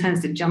take it in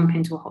turns to jump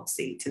into a hot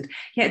seat, and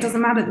it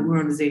doesn't matter that we're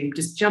on Zoom,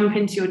 just jump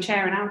into your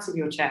chair and out of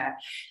your chair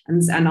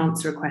and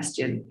answer a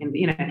question,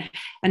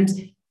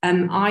 and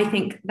I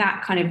think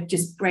that kind of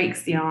just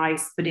breaks the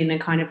ice, but in a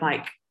kind of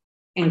like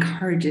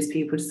encourages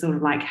people to sort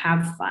of like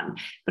have fun.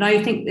 But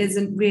I think there's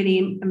a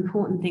really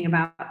important thing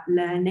about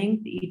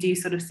learning that you do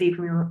sort of see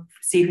from your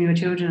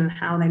children and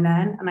how they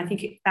learn, and I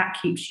think that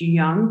keeps you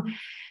young.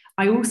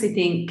 I also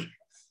think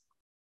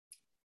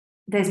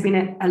there's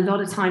been a lot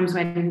of times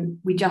when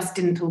we just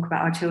didn't talk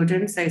about our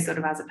children. So sort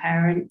of as a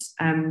parent,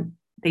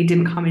 they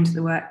didn't come into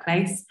the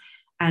workplace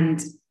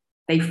and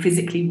they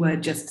physically were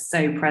just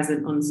so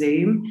present on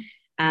Zoom.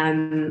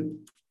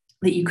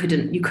 that you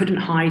couldn't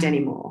hide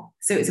anymore.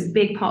 So it's a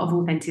big part of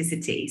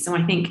authenticity. So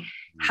I think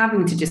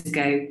having to just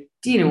go,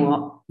 do you know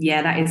what?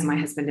 Yeah, that is my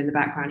husband in the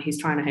background who's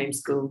trying to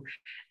homeschool.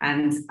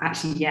 And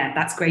actually, yeah,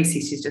 that's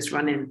Gracie. She's just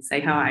run in and say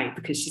hi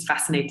because she's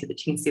fascinated that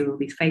she can see all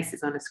these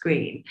faces on a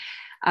screen.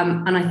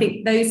 And I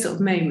think those sort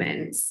of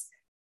moments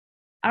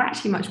are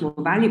actually much more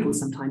valuable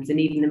sometimes than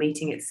even the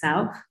meeting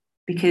itself,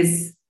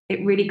 because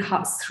it really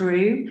cuts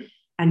through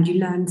and you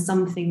learn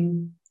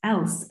something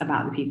else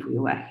about the people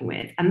you're working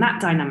with. And that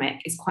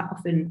dynamic is quite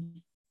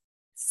often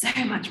so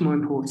much more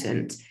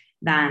important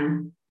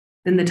than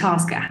the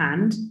task at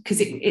hand,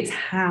 because it's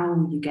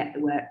how you get the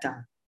work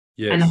done.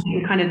 Yes. And I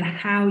think kind of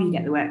how you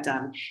get the work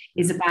done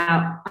is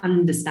about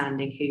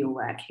understanding who you're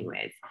working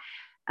with.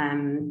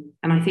 And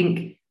I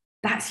think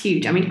that's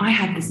huge. I mean, I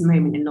had this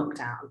moment in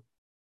lockdown,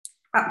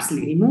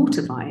 absolutely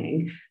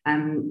mortifying.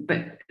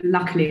 But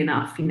luckily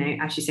enough, you know,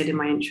 as you said in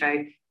my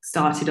intro,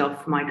 started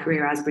off my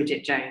career as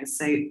Bridget Jones.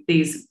 So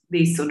these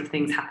sort of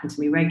things happen to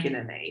me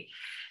regularly.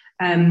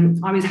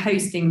 I was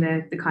hosting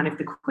the kind of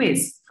the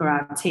quiz for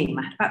our team.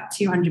 I had about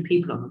 200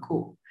 people on the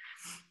call,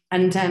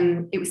 and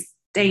it was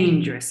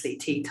dangerously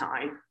tea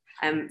time.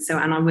 And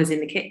I was in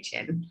the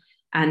kitchen,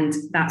 and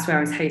that's where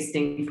I was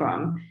hosting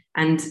from.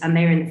 And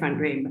they were in the front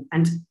room,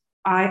 and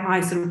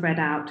I sort of read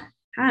out,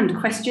 and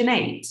question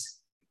 8.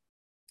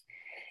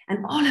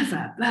 And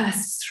Oliver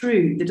bursts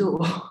through the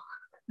door.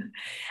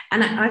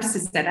 And I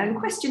just said, and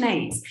question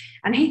 8.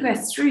 And he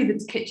goes through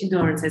the kitchen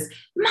door and says,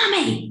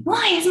 Mummy,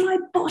 why is my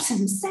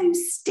bottom so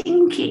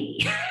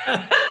stinky?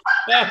 And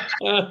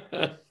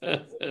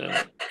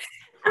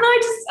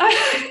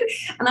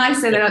I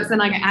said,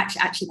 then I go,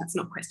 actually, that's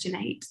not question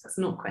 8. That's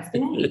not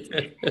question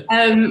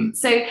 8.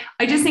 So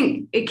I just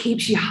think it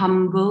keeps you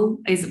humble,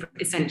 is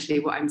essentially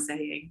what I'm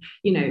saying,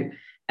 you know.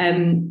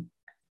 And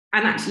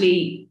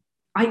actually,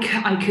 I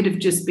could have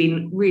just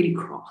been really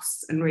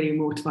cross and really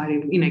mortified,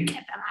 and, you know,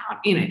 get them out,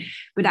 you know.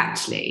 But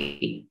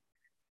actually,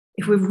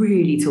 if we're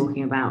really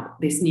talking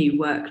about this new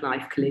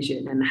work-life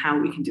collision and how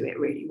we can do it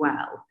really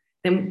well,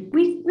 then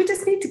we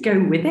just need to go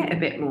with it a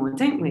bit more,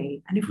 don't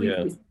we? And if we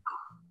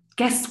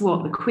guess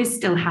what, the quiz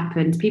still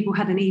happened. People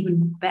had an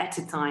even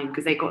better time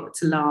because they got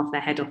to laugh their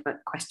head off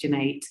at question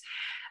 8.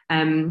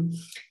 And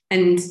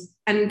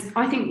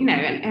I think, you know,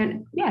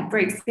 and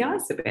breaks the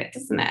ice a bit,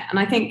 doesn't it? And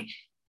I think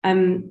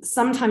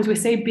sometimes we're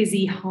so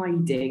busy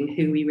hiding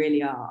who we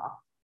really are,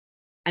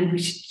 and we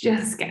should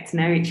just get to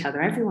know each other.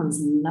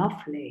 Everyone's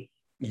lovely.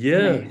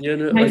 I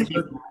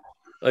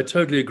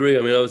totally agree.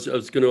 I mean, I was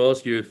going to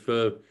ask you if,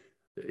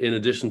 in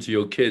addition to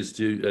your kids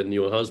and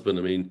your husband,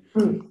 I mean,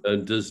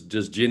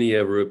 does Ginny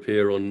ever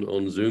appear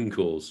on Zoom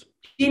calls?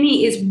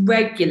 Ginny is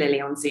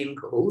regularly on Zoom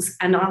calls,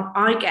 and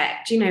I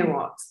get, do you know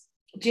what?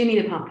 Ginny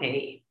the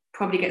puppy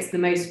probably gets the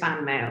most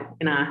fan mail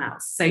in our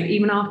house. So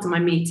even after my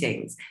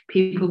meetings,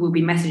 people will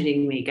be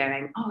messaging me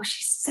going, oh,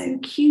 she's so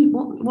cute.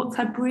 What's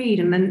her breed?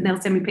 And then they'll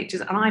send me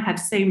pictures. And I've had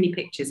so many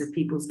pictures of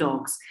people's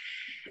dogs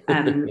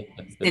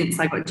since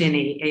I got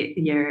Ginny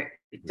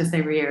just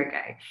over a year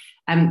ago,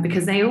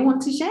 because they all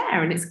want to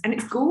share, and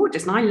it's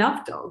gorgeous. And I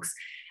love dogs.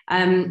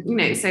 You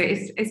know, so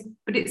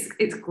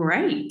it's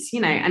great,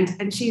 you know,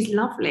 and she's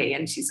lovely,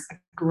 and she's a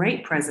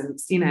great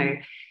presence, you know.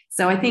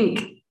 So I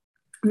think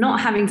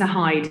not having to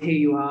hide who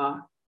you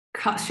are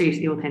cuts through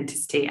the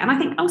authenticity. And I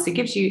think also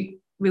gives you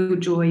real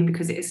joy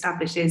because it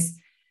establishes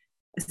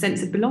a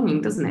sense of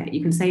belonging, doesn't it?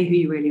 You can say who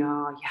you really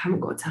are. You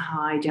haven't got to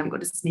hide. You haven't got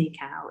to sneak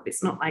out.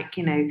 It's not like,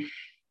 you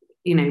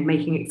know,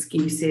 making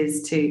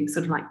excuses to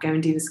sort of like go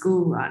and do the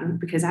school run,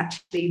 because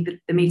actually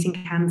the meeting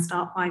can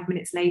start 5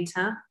 minutes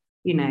later,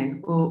 you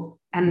know,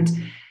 and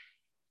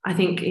I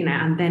think, you know,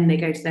 and then they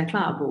go to their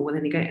club, or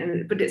then they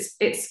go, but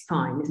it's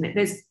fine, isn't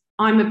it?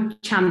 I'm a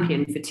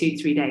champion for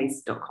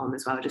 23days.com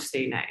as well, just so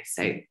you know.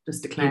 So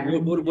just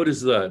declaring. What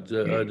is that?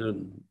 I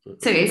don't.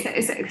 So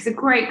it's a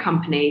great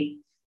company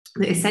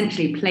that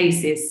essentially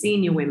places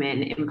senior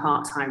women in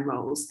part-time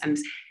roles, and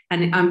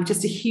I'm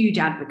just a huge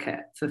advocate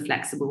for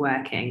flexible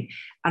working.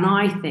 And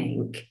I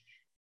think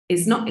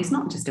it's not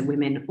just a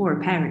women or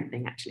a parent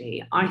thing.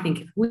 Actually, I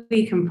think if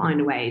we can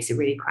find a way to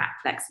really crack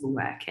flexible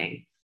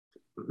working,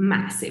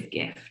 massive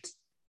gift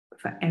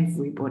for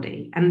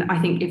everybody. And I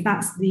think if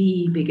that's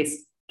the biggest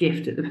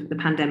gift that the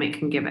pandemic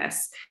can give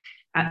us,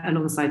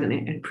 alongside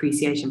an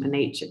appreciation for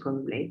nature,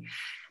 probably,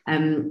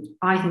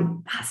 I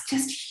think that's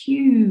just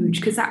huge,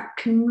 because that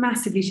can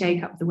massively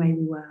shake up the way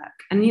we work.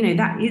 And, you know,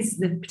 that is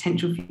the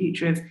potential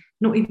future of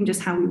not even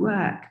just how we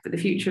work, but the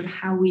future of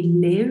how we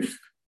live.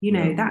 You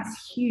know,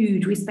 that's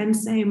huge. We spend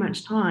so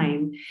much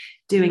time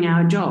doing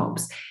our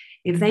jobs.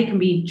 If they can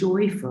be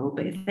joyful,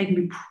 but if they can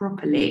be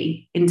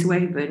properly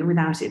interwoven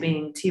without it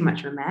being too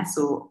much of a mess,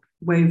 or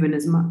woven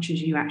as much as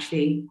you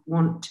actually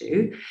want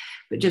to,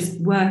 but just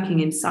working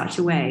in such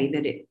a way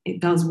that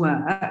it does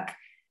work,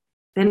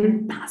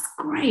 then that's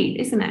great,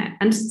 isn't it?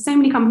 And so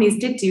many companies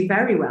did do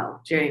very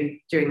well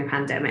during the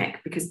pandemic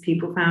because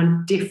people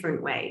found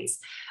different ways.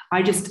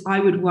 I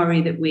would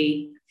worry that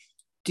we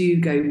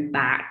do go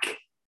back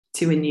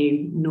to a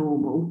new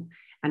normal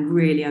and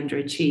really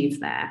underachieve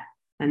there.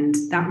 And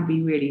that would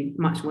be really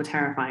much more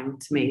terrifying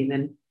to me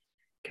than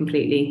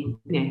completely,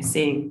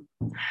 seeing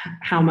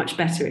how much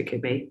better it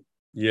could be.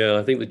 Yeah,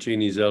 I think the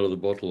genie's out of the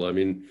bottle. I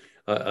mean,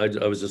 I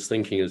was just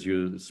thinking as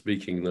you were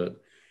speaking that,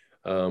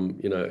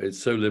 it's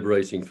so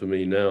liberating for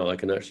me now. I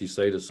can actually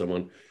say to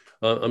someone,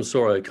 I'm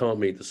sorry, I can't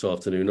meet this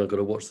afternoon. I've got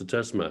to watch the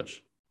test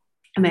match.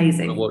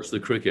 Amazing. I watch the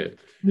cricket.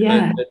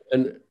 Yeah.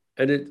 And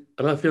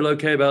I feel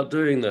okay about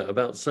doing that,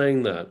 about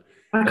saying that.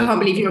 I can't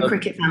believe you're a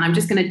cricket fan. I'm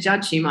just going to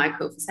judge you,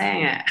 Michael, for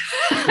saying it.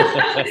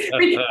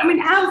 I mean,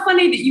 how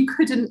funny that you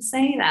couldn't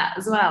say that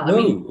as well. No,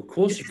 I mean, of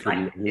course you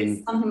couldn't. Like,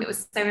 it's something that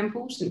was so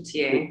important to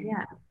you.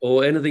 Yeah.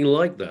 Or anything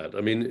like that.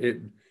 I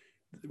mean,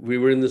 we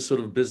were in this sort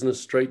of business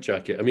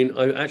straitjacket. I mean,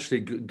 I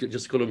actually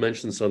just got to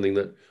mention something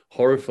that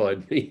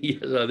horrified me.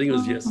 I think it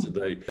was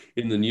yesterday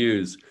in the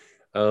news.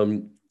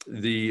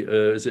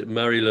 Is it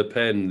Marine Le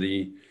Pen,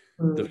 the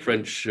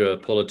French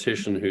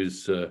politician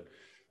who's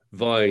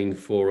vying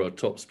for a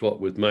top spot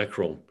with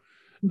Macron,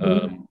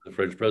 the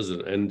French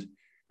president. And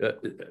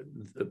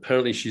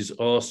apparently she's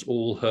asked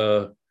all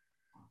her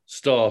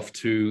staff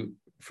to,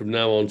 from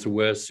now on, to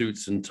wear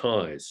suits and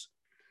ties.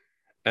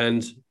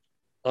 And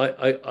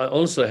I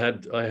honestly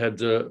had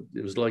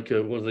it was like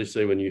what do they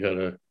say when you had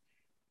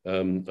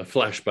a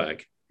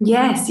flashback?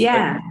 Yes,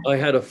 yeah. I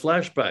had a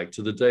flashback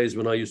to the days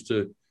when I used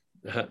to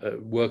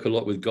work a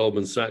lot with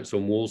Goldman Sachs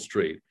on Wall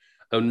Street,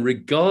 and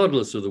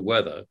regardless of the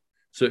weather,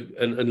 so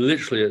and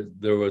literally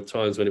there were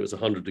times when it was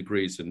 100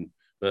 degrees in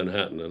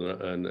Manhattan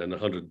and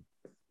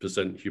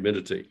 100%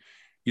 humidity,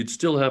 you'd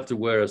still have to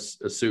wear a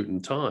suit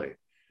and tie.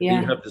 Yeah.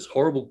 And you have this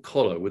horrible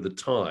collar with a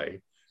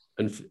tie.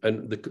 And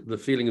the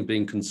feeling of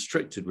being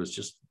constricted was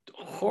just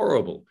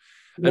horrible.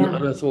 Yeah.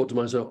 And I thought to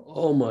myself,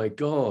 oh my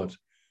God,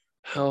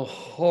 how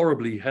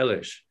horribly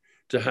hellish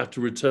to have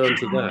to return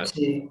to that.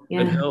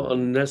 Yeah. And how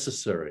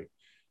unnecessary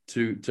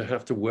to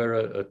have to wear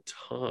a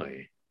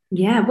tie.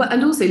 Yeah, well,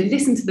 and also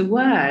listen to the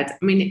word. I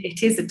mean,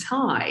 it is a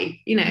tie,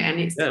 and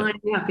it's tying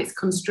up, it's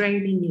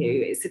constraining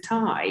you, it's a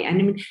tie.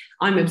 And I mean,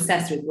 I'm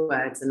obsessed with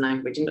words and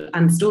language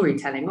and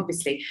storytelling,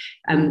 obviously,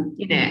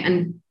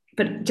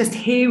 but just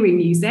hearing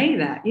you say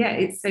that,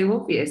 it's so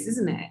obvious,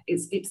 isn't it?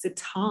 It's a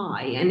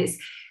tie, and it's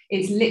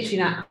literally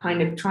that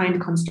kind of trying to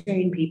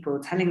constrain people,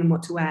 telling them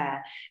what to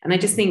wear. And I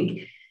just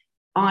think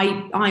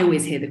I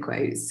always hear the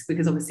quotes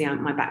because obviously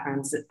my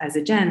background as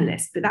a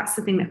journalist, but that's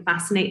the thing that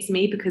fascinates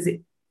me because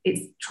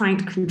it's trying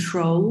to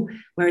control,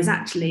 whereas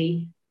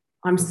actually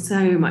I'm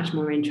so much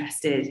more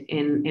interested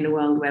in a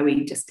world where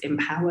we just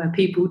empower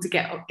people to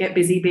get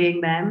busy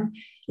being them,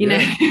 know.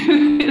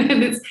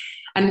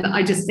 And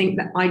I just think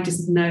that I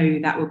just know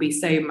that will be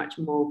so much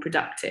more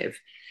productive.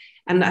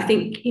 And I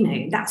think,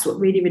 that's what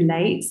really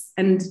relates.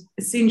 And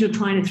as soon as you're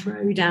trying to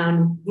throw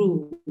down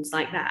rules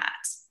like that,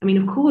 I mean,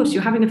 of course,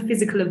 you're having a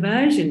physical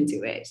aversion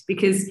to it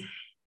because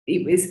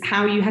it was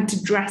how you had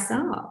to dress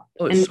up.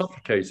 Oh, it's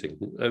suffocating.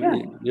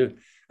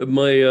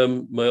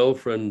 My old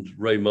friend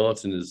Ray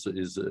Martin is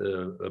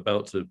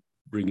about to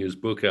bring his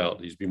book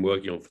out. He's been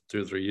working on it for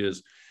 2 or 3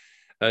 years.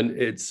 And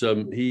it's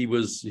he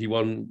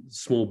won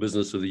Small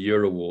Business of the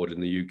Year award in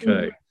the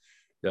UK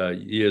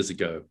years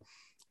ago,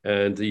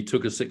 and he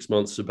took a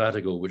 6-month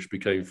sabbatical, which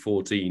became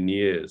 14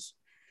 years,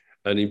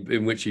 and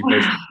in which he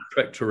basically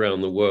trekked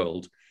around the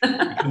world.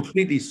 He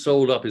completely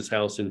sold up his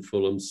house in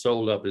Fulham,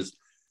 sold up his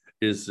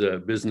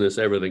business,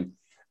 everything,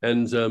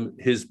 and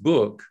his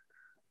book,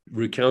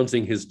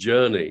 recounting his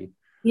journey,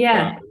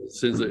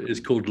 since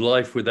it's called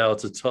Life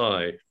Without a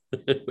Tie,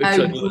 which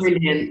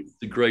brilliant! It's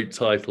a great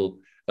title.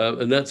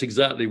 And that's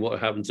exactly what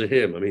happened to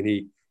him. I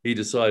mean, he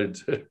decided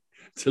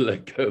to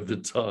let go of the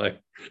tie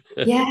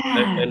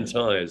and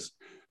ties.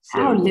 So,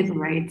 how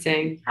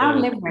liberating. How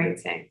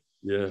liberating.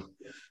 Yeah.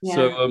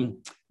 So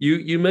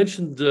you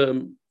mentioned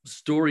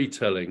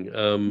storytelling.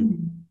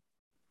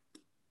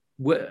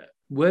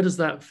 Where does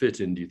that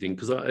fit in, do you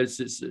think? Because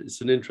it's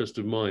an interest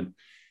of mine.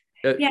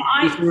 Is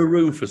there a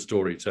room for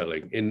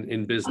storytelling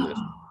in business?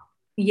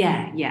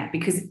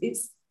 Because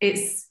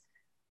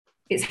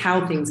it's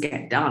how things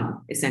get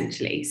done,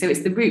 essentially. So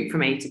it's the route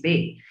from A to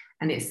B.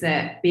 And it's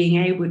that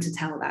being able to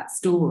tell that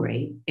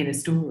story in a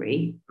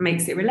story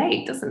makes it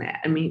relate, doesn't it?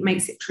 I mean, it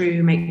makes it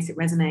true, makes it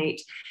resonate.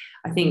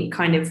 I think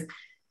kind of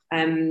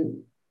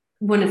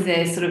one of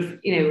the sort of,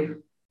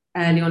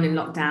 early on in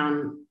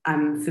lockdown,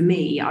 for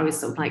me, I was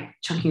sort of like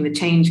chucking the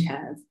change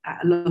curve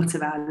at a lot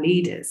of our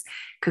leaders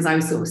because I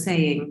was sort of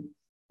saying,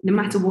 no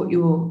matter what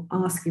you're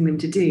asking them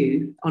to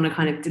do on a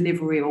kind of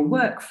delivery or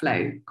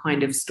workflow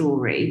kind of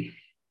story,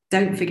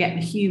 don't forget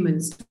the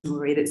human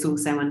story that's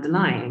also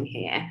underlying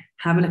here.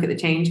 Have a look at the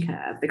change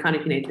curve, the kind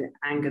of, the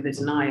anger, the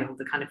denial,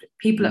 the kind of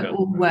people are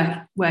all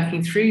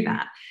working through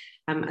that.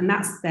 And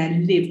that's their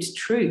lived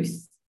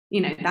truth.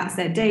 That's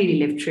their daily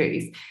lived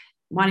truth.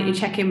 Why don't you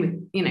check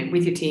in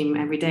with your team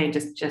every day and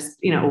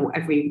just or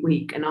every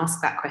week and ask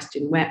that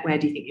question, where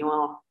do you think you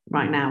are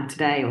right now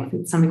today, or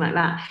something like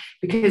that?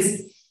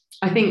 Because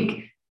I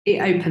think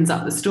it opens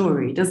up the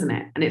story, doesn't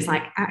it? And it's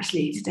like,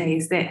 actually, today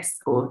is this,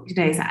 or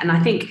today is that. And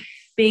I think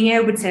being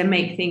able to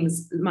make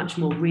things much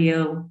more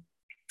real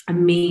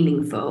and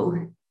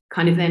meaningful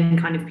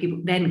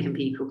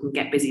people can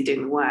get busy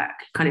doing the work.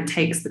 Kind of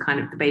takes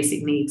the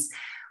basic needs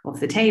off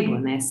the table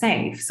and they're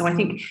safe. So I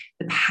think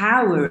the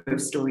power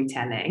of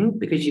storytelling,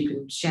 because you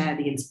can share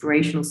the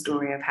inspirational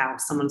story of how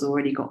someone's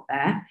already got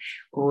there,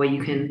 or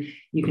you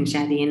can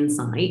share the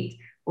insight,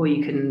 or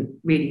you can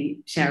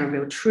really share a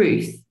real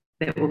truth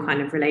that will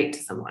kind of relate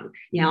to someone.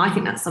 Yeah, I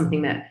think that's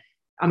something that,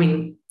 I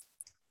mean,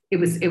 it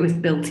was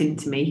built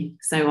into me.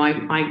 So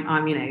I'm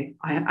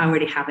I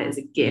already have it as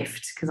a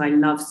gift because I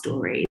love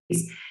stories.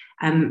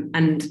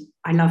 And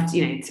I love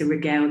to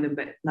regale them,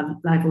 but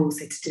love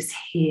also to just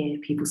hear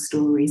people's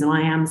stories. And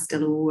I am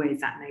still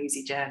always that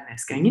nosy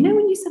journalist going,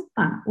 when you said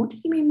that, what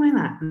did you mean by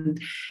that? And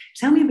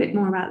tell me a bit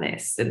more about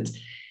this. And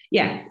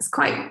yeah, it's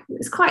quite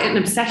an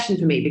obsession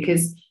for me,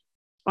 because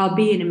I'll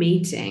be in a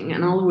meeting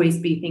and I'll always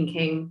be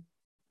thinking,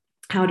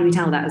 how do we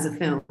tell that as a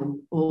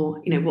film?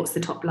 Or, what's the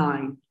top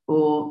line?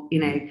 Or,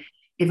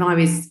 if I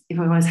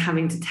was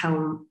having to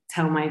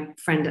tell my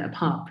friend at a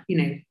pub,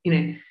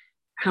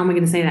 how am I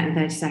going to say that in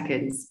 30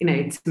 seconds,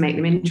 to make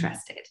them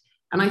interested?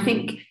 And I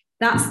think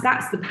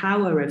that's the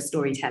power of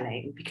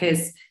storytelling,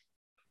 because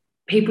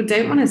people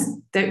don't want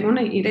to,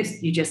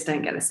 you just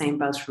don't get the same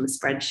buzz from a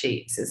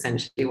spreadsheet. It's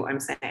essentially what I'm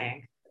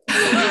saying.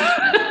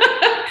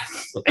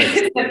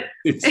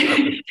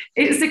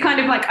 It's the kind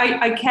of like,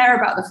 I care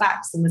about the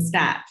facts and the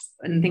stats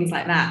and things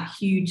like that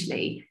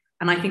hugely.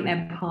 And I think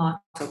they're part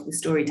of the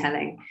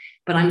storytelling.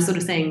 But I'm sort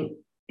of saying,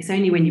 it's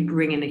only when you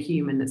bring in a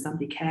human that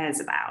somebody cares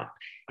about,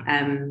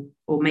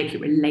 or make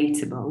it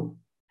relatable,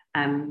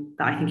 that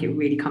I think it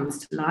really comes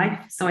to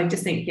life. So I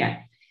just think,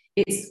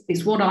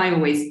 it's what I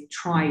always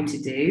try to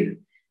do.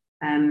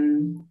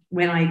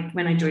 When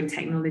I joined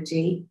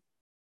technology,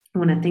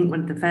 when I think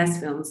one of the first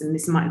films, and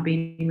this might have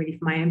been really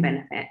for my own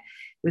benefit,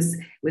 was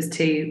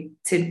to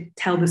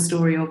tell the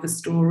story of a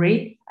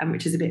story,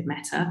 which is a bit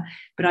meta,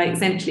 but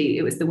essentially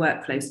it was the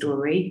workflow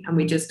story, and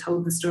we just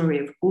told the story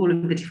of all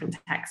of the different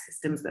tech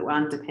systems that were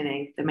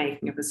underpinning the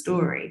making of a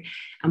story,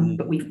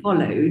 but we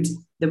followed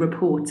the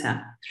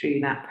reporter through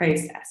that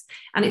process.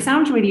 And it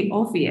sounds really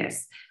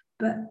obvious,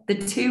 but the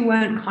two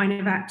weren't kind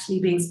of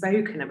actually being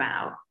spoken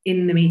about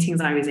in the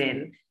meetings I was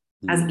in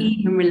as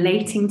even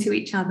relating to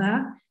each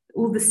other.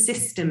 All the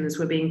systems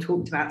were being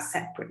talked about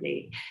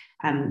separately.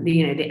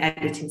 The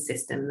editing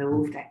system,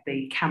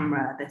 the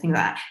camera, the things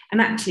like that.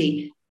 And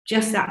actually,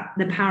 just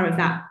the power of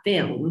that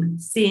film,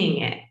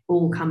 seeing it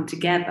all come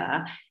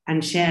together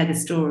and share the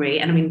story.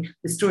 And I mean,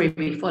 the story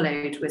we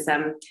followed was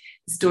the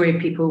story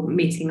of people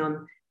meeting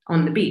on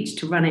the beach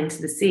to run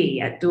into the sea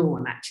at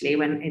dawn, actually,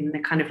 when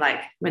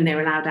they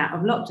were allowed out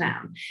of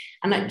lockdown.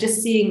 And like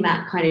just seeing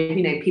that kind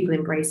of, people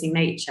embracing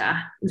nature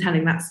and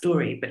telling that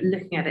story, but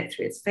looking at it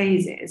through its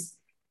phases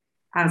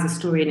as a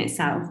story in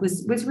itself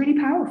was really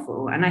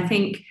powerful. And I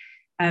think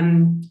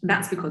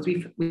that's because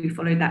we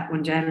followed that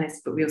one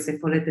journalist, but we also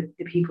followed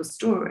the people's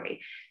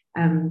story.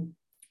 I mean,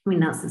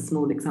 that's a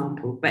small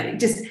example, but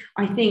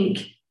I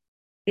think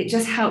it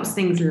just helps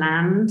things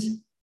land.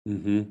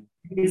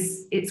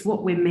 It's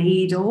what we're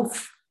made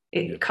of.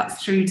 It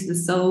cuts through to the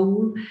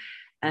soul.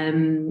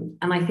 And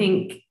I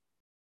think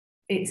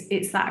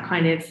it's that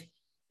kind of,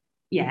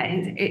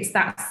 it's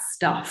that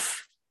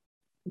stuff,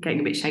 I'm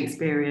getting a bit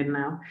Shakespearean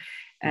now,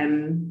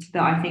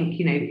 that I think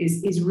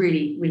is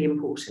really, really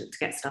important to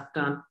get stuff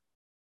done.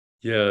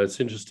 Yeah, it's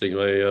interesting.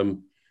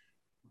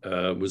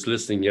 I was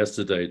listening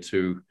yesterday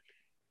to,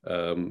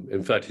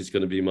 in fact, he's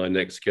going to be my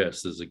next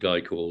guest. There's a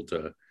guy called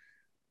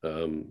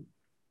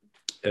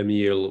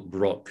Emil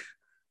Brock,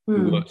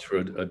 who works for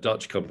a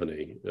Dutch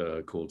company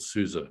called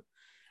SUSE,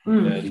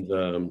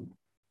 and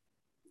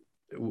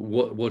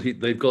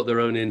they've got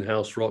their own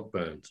in-house rock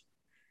band,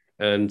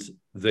 and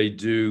they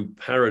do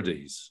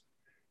parodies.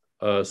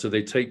 So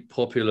they take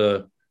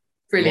popular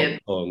rock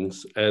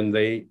songs and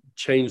they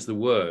change the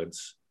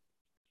words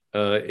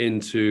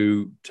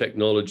into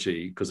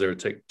technology, because they're a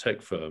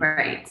tech firm.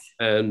 Right.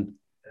 And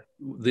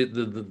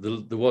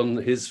the one,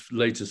 his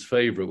latest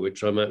favorite,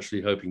 which I'm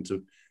actually hoping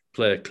to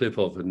play a clip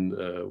of, and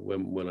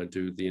when I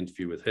do the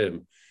interview with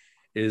him,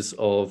 is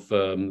of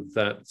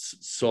that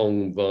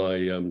song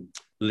by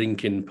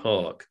Linkin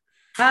Park.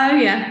 Oh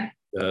yeah.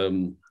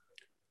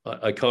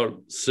 I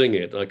can't sing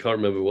it. I can't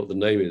remember what the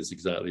name is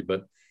exactly,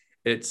 but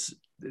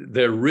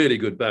they're a really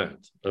good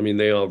band. I mean,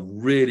 they are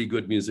really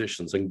good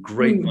musicians and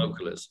great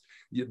vocalists.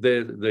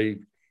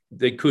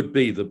 They could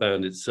be the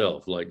band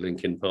itself, like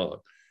Linkin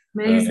Park.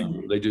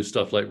 Amazing. They do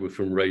stuff like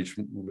from Rage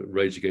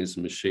Against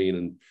the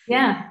Machine,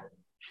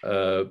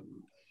 and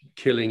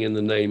killing in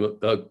the name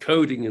of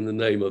coding in the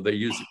name of, they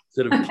use it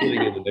instead of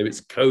killing in the name,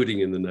 it's coding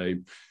in the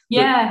name.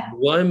 Yeah. But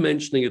why I'm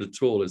mentioning it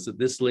at all is that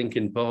this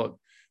Linkin Park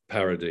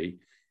parody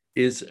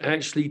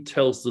actually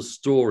tells the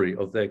story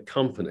of their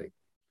company.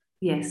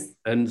 Yes.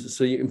 And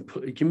so you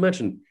can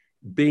imagine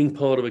being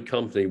part of a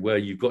company where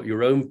you've got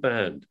your own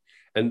band,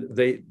 and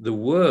the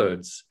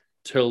words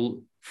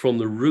tell from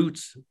the root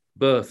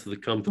birth of the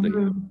company,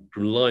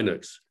 from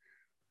Linux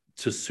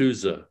to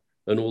SUSE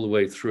and all the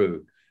way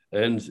through.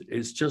 And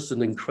it's just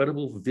an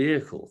incredible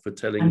vehicle for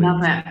telling. I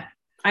love it.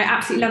 I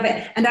absolutely love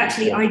it. And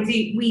actually,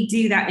 we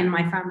do that in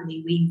my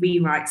family. We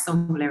rewrite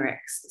song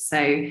lyrics.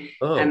 So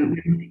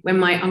when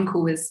my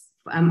uncle was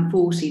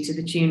 40 to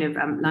the tune of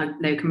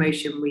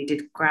Locomotion, we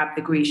did Grab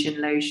the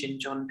Grecian Lotion,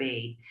 John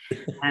B.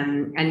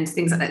 And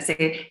things like that. So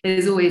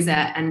there's always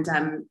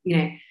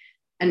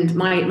and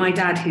my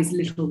dad, who's a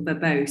little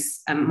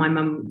verbose, my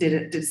mum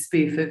did a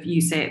spoof of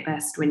 "You Say It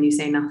Best When You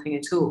Say Nothing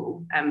at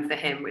All" for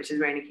him, which is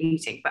Ronan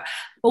Keating. But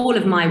all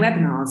of my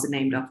webinars are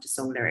named after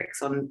song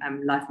lyrics on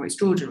Life More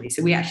Extraordinary.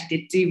 So we actually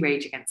did do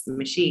Rage Against the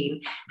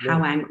Machine.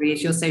 How angry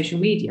is your social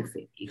media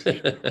feed?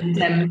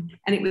 And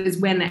it was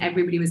when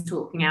everybody was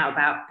talking out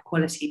about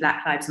equality,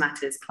 Black Lives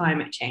Matters,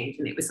 climate change,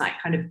 and it was like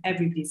kind of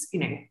everybody's,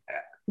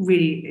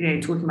 really,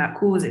 talking about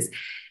causes.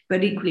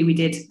 But equally, we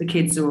did The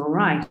Kids Are All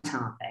Right,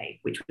 Aren't They?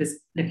 Which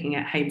was looking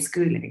at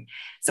homeschooling.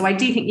 So I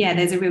do think,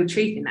 there's a real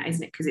truth in that,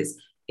 isn't it? Because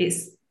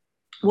it's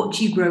what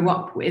you grow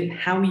up with,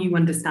 how you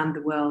understand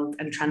the world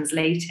and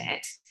translate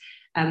it.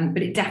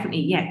 But it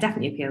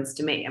definitely appeals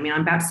to me. I mean,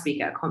 I'm about to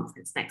speak at a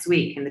conference next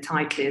week, and the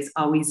title is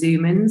 "Are We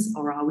Zoomers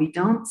or Are We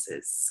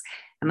Dancers?"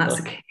 And that's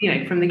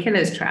from the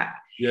Killers track.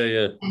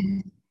 Yeah.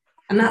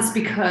 And that's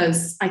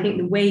because I think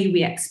the way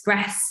we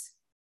express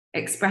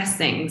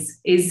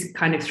things is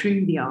kind of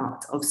through the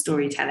art of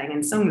storytelling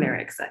and song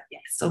lyrics.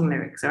 Song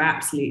lyrics are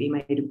absolutely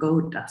made of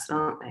gold dust,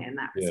 aren't they, in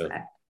that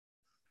respect?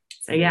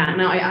 So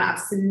I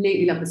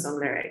absolutely love the song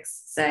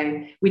lyrics.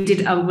 So we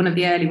did one of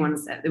the early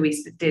ones that we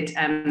did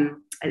at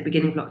the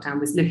beginning of lockdown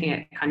was looking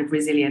at kind of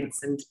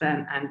resilience and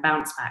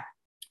bounce back.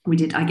 We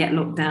did "I Get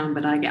Locked Down,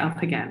 but I Get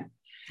Up Again."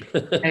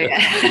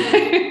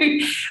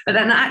 But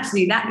then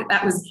actually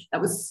that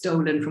was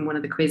stolen from one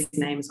of the quiz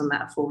names on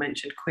that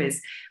aforementioned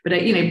quiz. But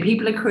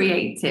people are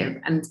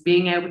creative, and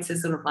being able to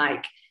sort of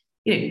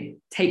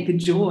take the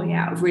joy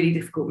out of really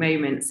difficult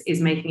moments is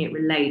making it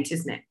relate,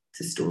 isn't it,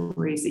 to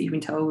stories that you've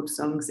been told,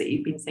 songs that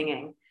you've been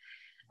singing.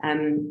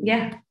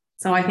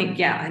 So I think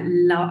I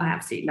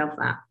absolutely love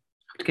that. I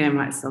have to go and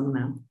write a song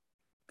now.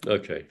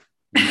 Okay.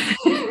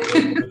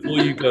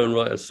 Before you go and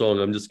write a song,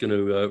 I'm just going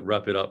to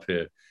wrap it up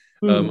here.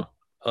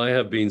 I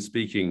have been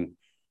speaking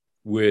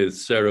with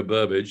Sarah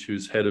Burbidge,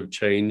 who's head of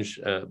change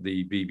at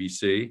the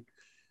BBC,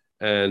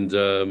 and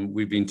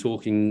we've been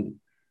talking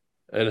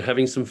and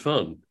having some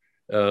fun.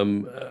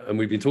 And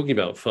we've been talking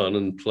about fun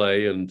and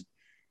play and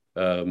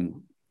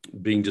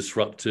being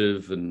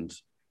disruptive and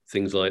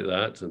things like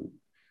that, and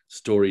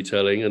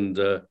storytelling and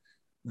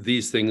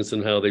these things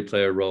and how they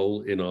play a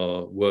role in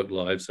our work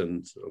lives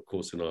and, of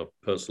course, in our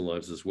personal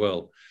lives as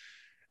well.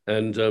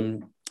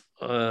 And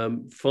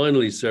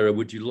finally, Sarah,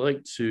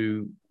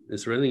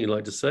 is there anything you'd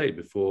like to say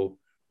before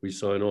we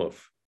sign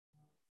off?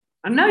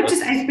 No,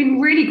 it's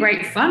been really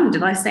great fun.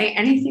 Did I say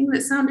anything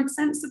that sounded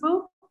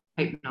sensible?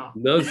 Hope not.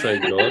 No,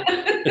 thank God.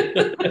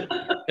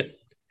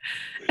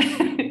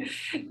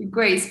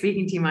 Great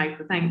speaking to you,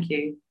 Michael. Thank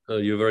you. Oh,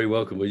 you're very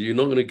welcome. Well, you're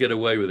not going to get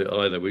away with it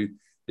either.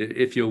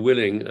 If you're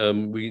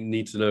willing, we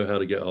need to know how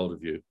to get hold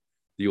of you,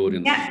 the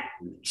audience. Yeah,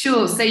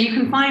 sure. So you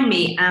can find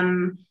me.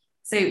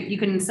 So you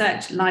can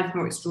search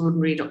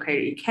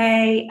lifemoreextraordinary.co.uk.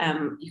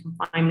 You can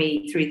find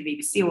me through the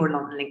BBC or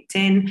on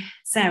LinkedIn,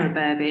 Sarah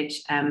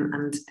Burbidge.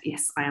 And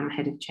yes, I am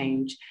head of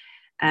change.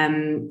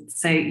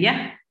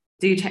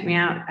 Do check me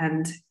out,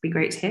 and it'd be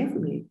great to hear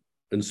from you.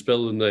 And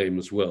spell the name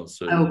as well.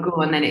 So. Oh,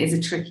 go on then. It is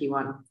a tricky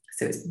one.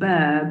 So it's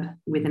Burb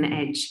with an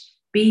edge.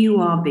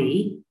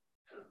 BURBEDGE.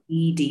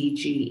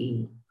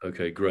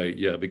 Okay, great.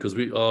 Yeah, because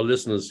our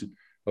listeners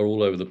are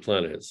all over the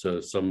planet. So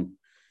some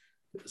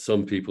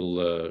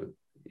people,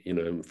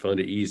 find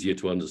it easier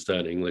to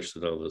understand English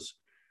than others.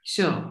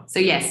 Sure. So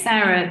yes,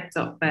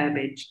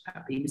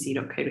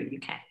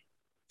 sarah.burbidge@bbc.co.uk.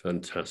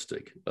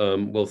 Fantastic.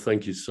 Well,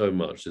 thank you so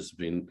much. This has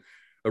been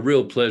a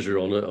real pleasure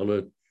on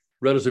a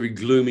relatively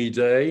gloomy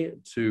day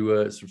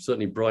to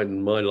certainly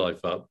brighten my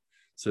life up.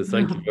 So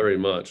thank you very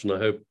much. And I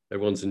hope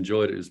everyone's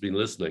enjoyed it who's been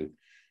listening.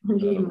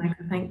 Michael,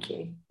 thank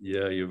you.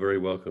 Yeah, you're very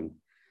welcome.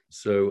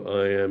 So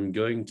I am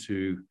going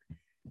to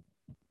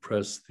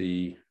press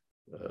the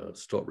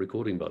stop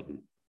recording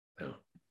button now.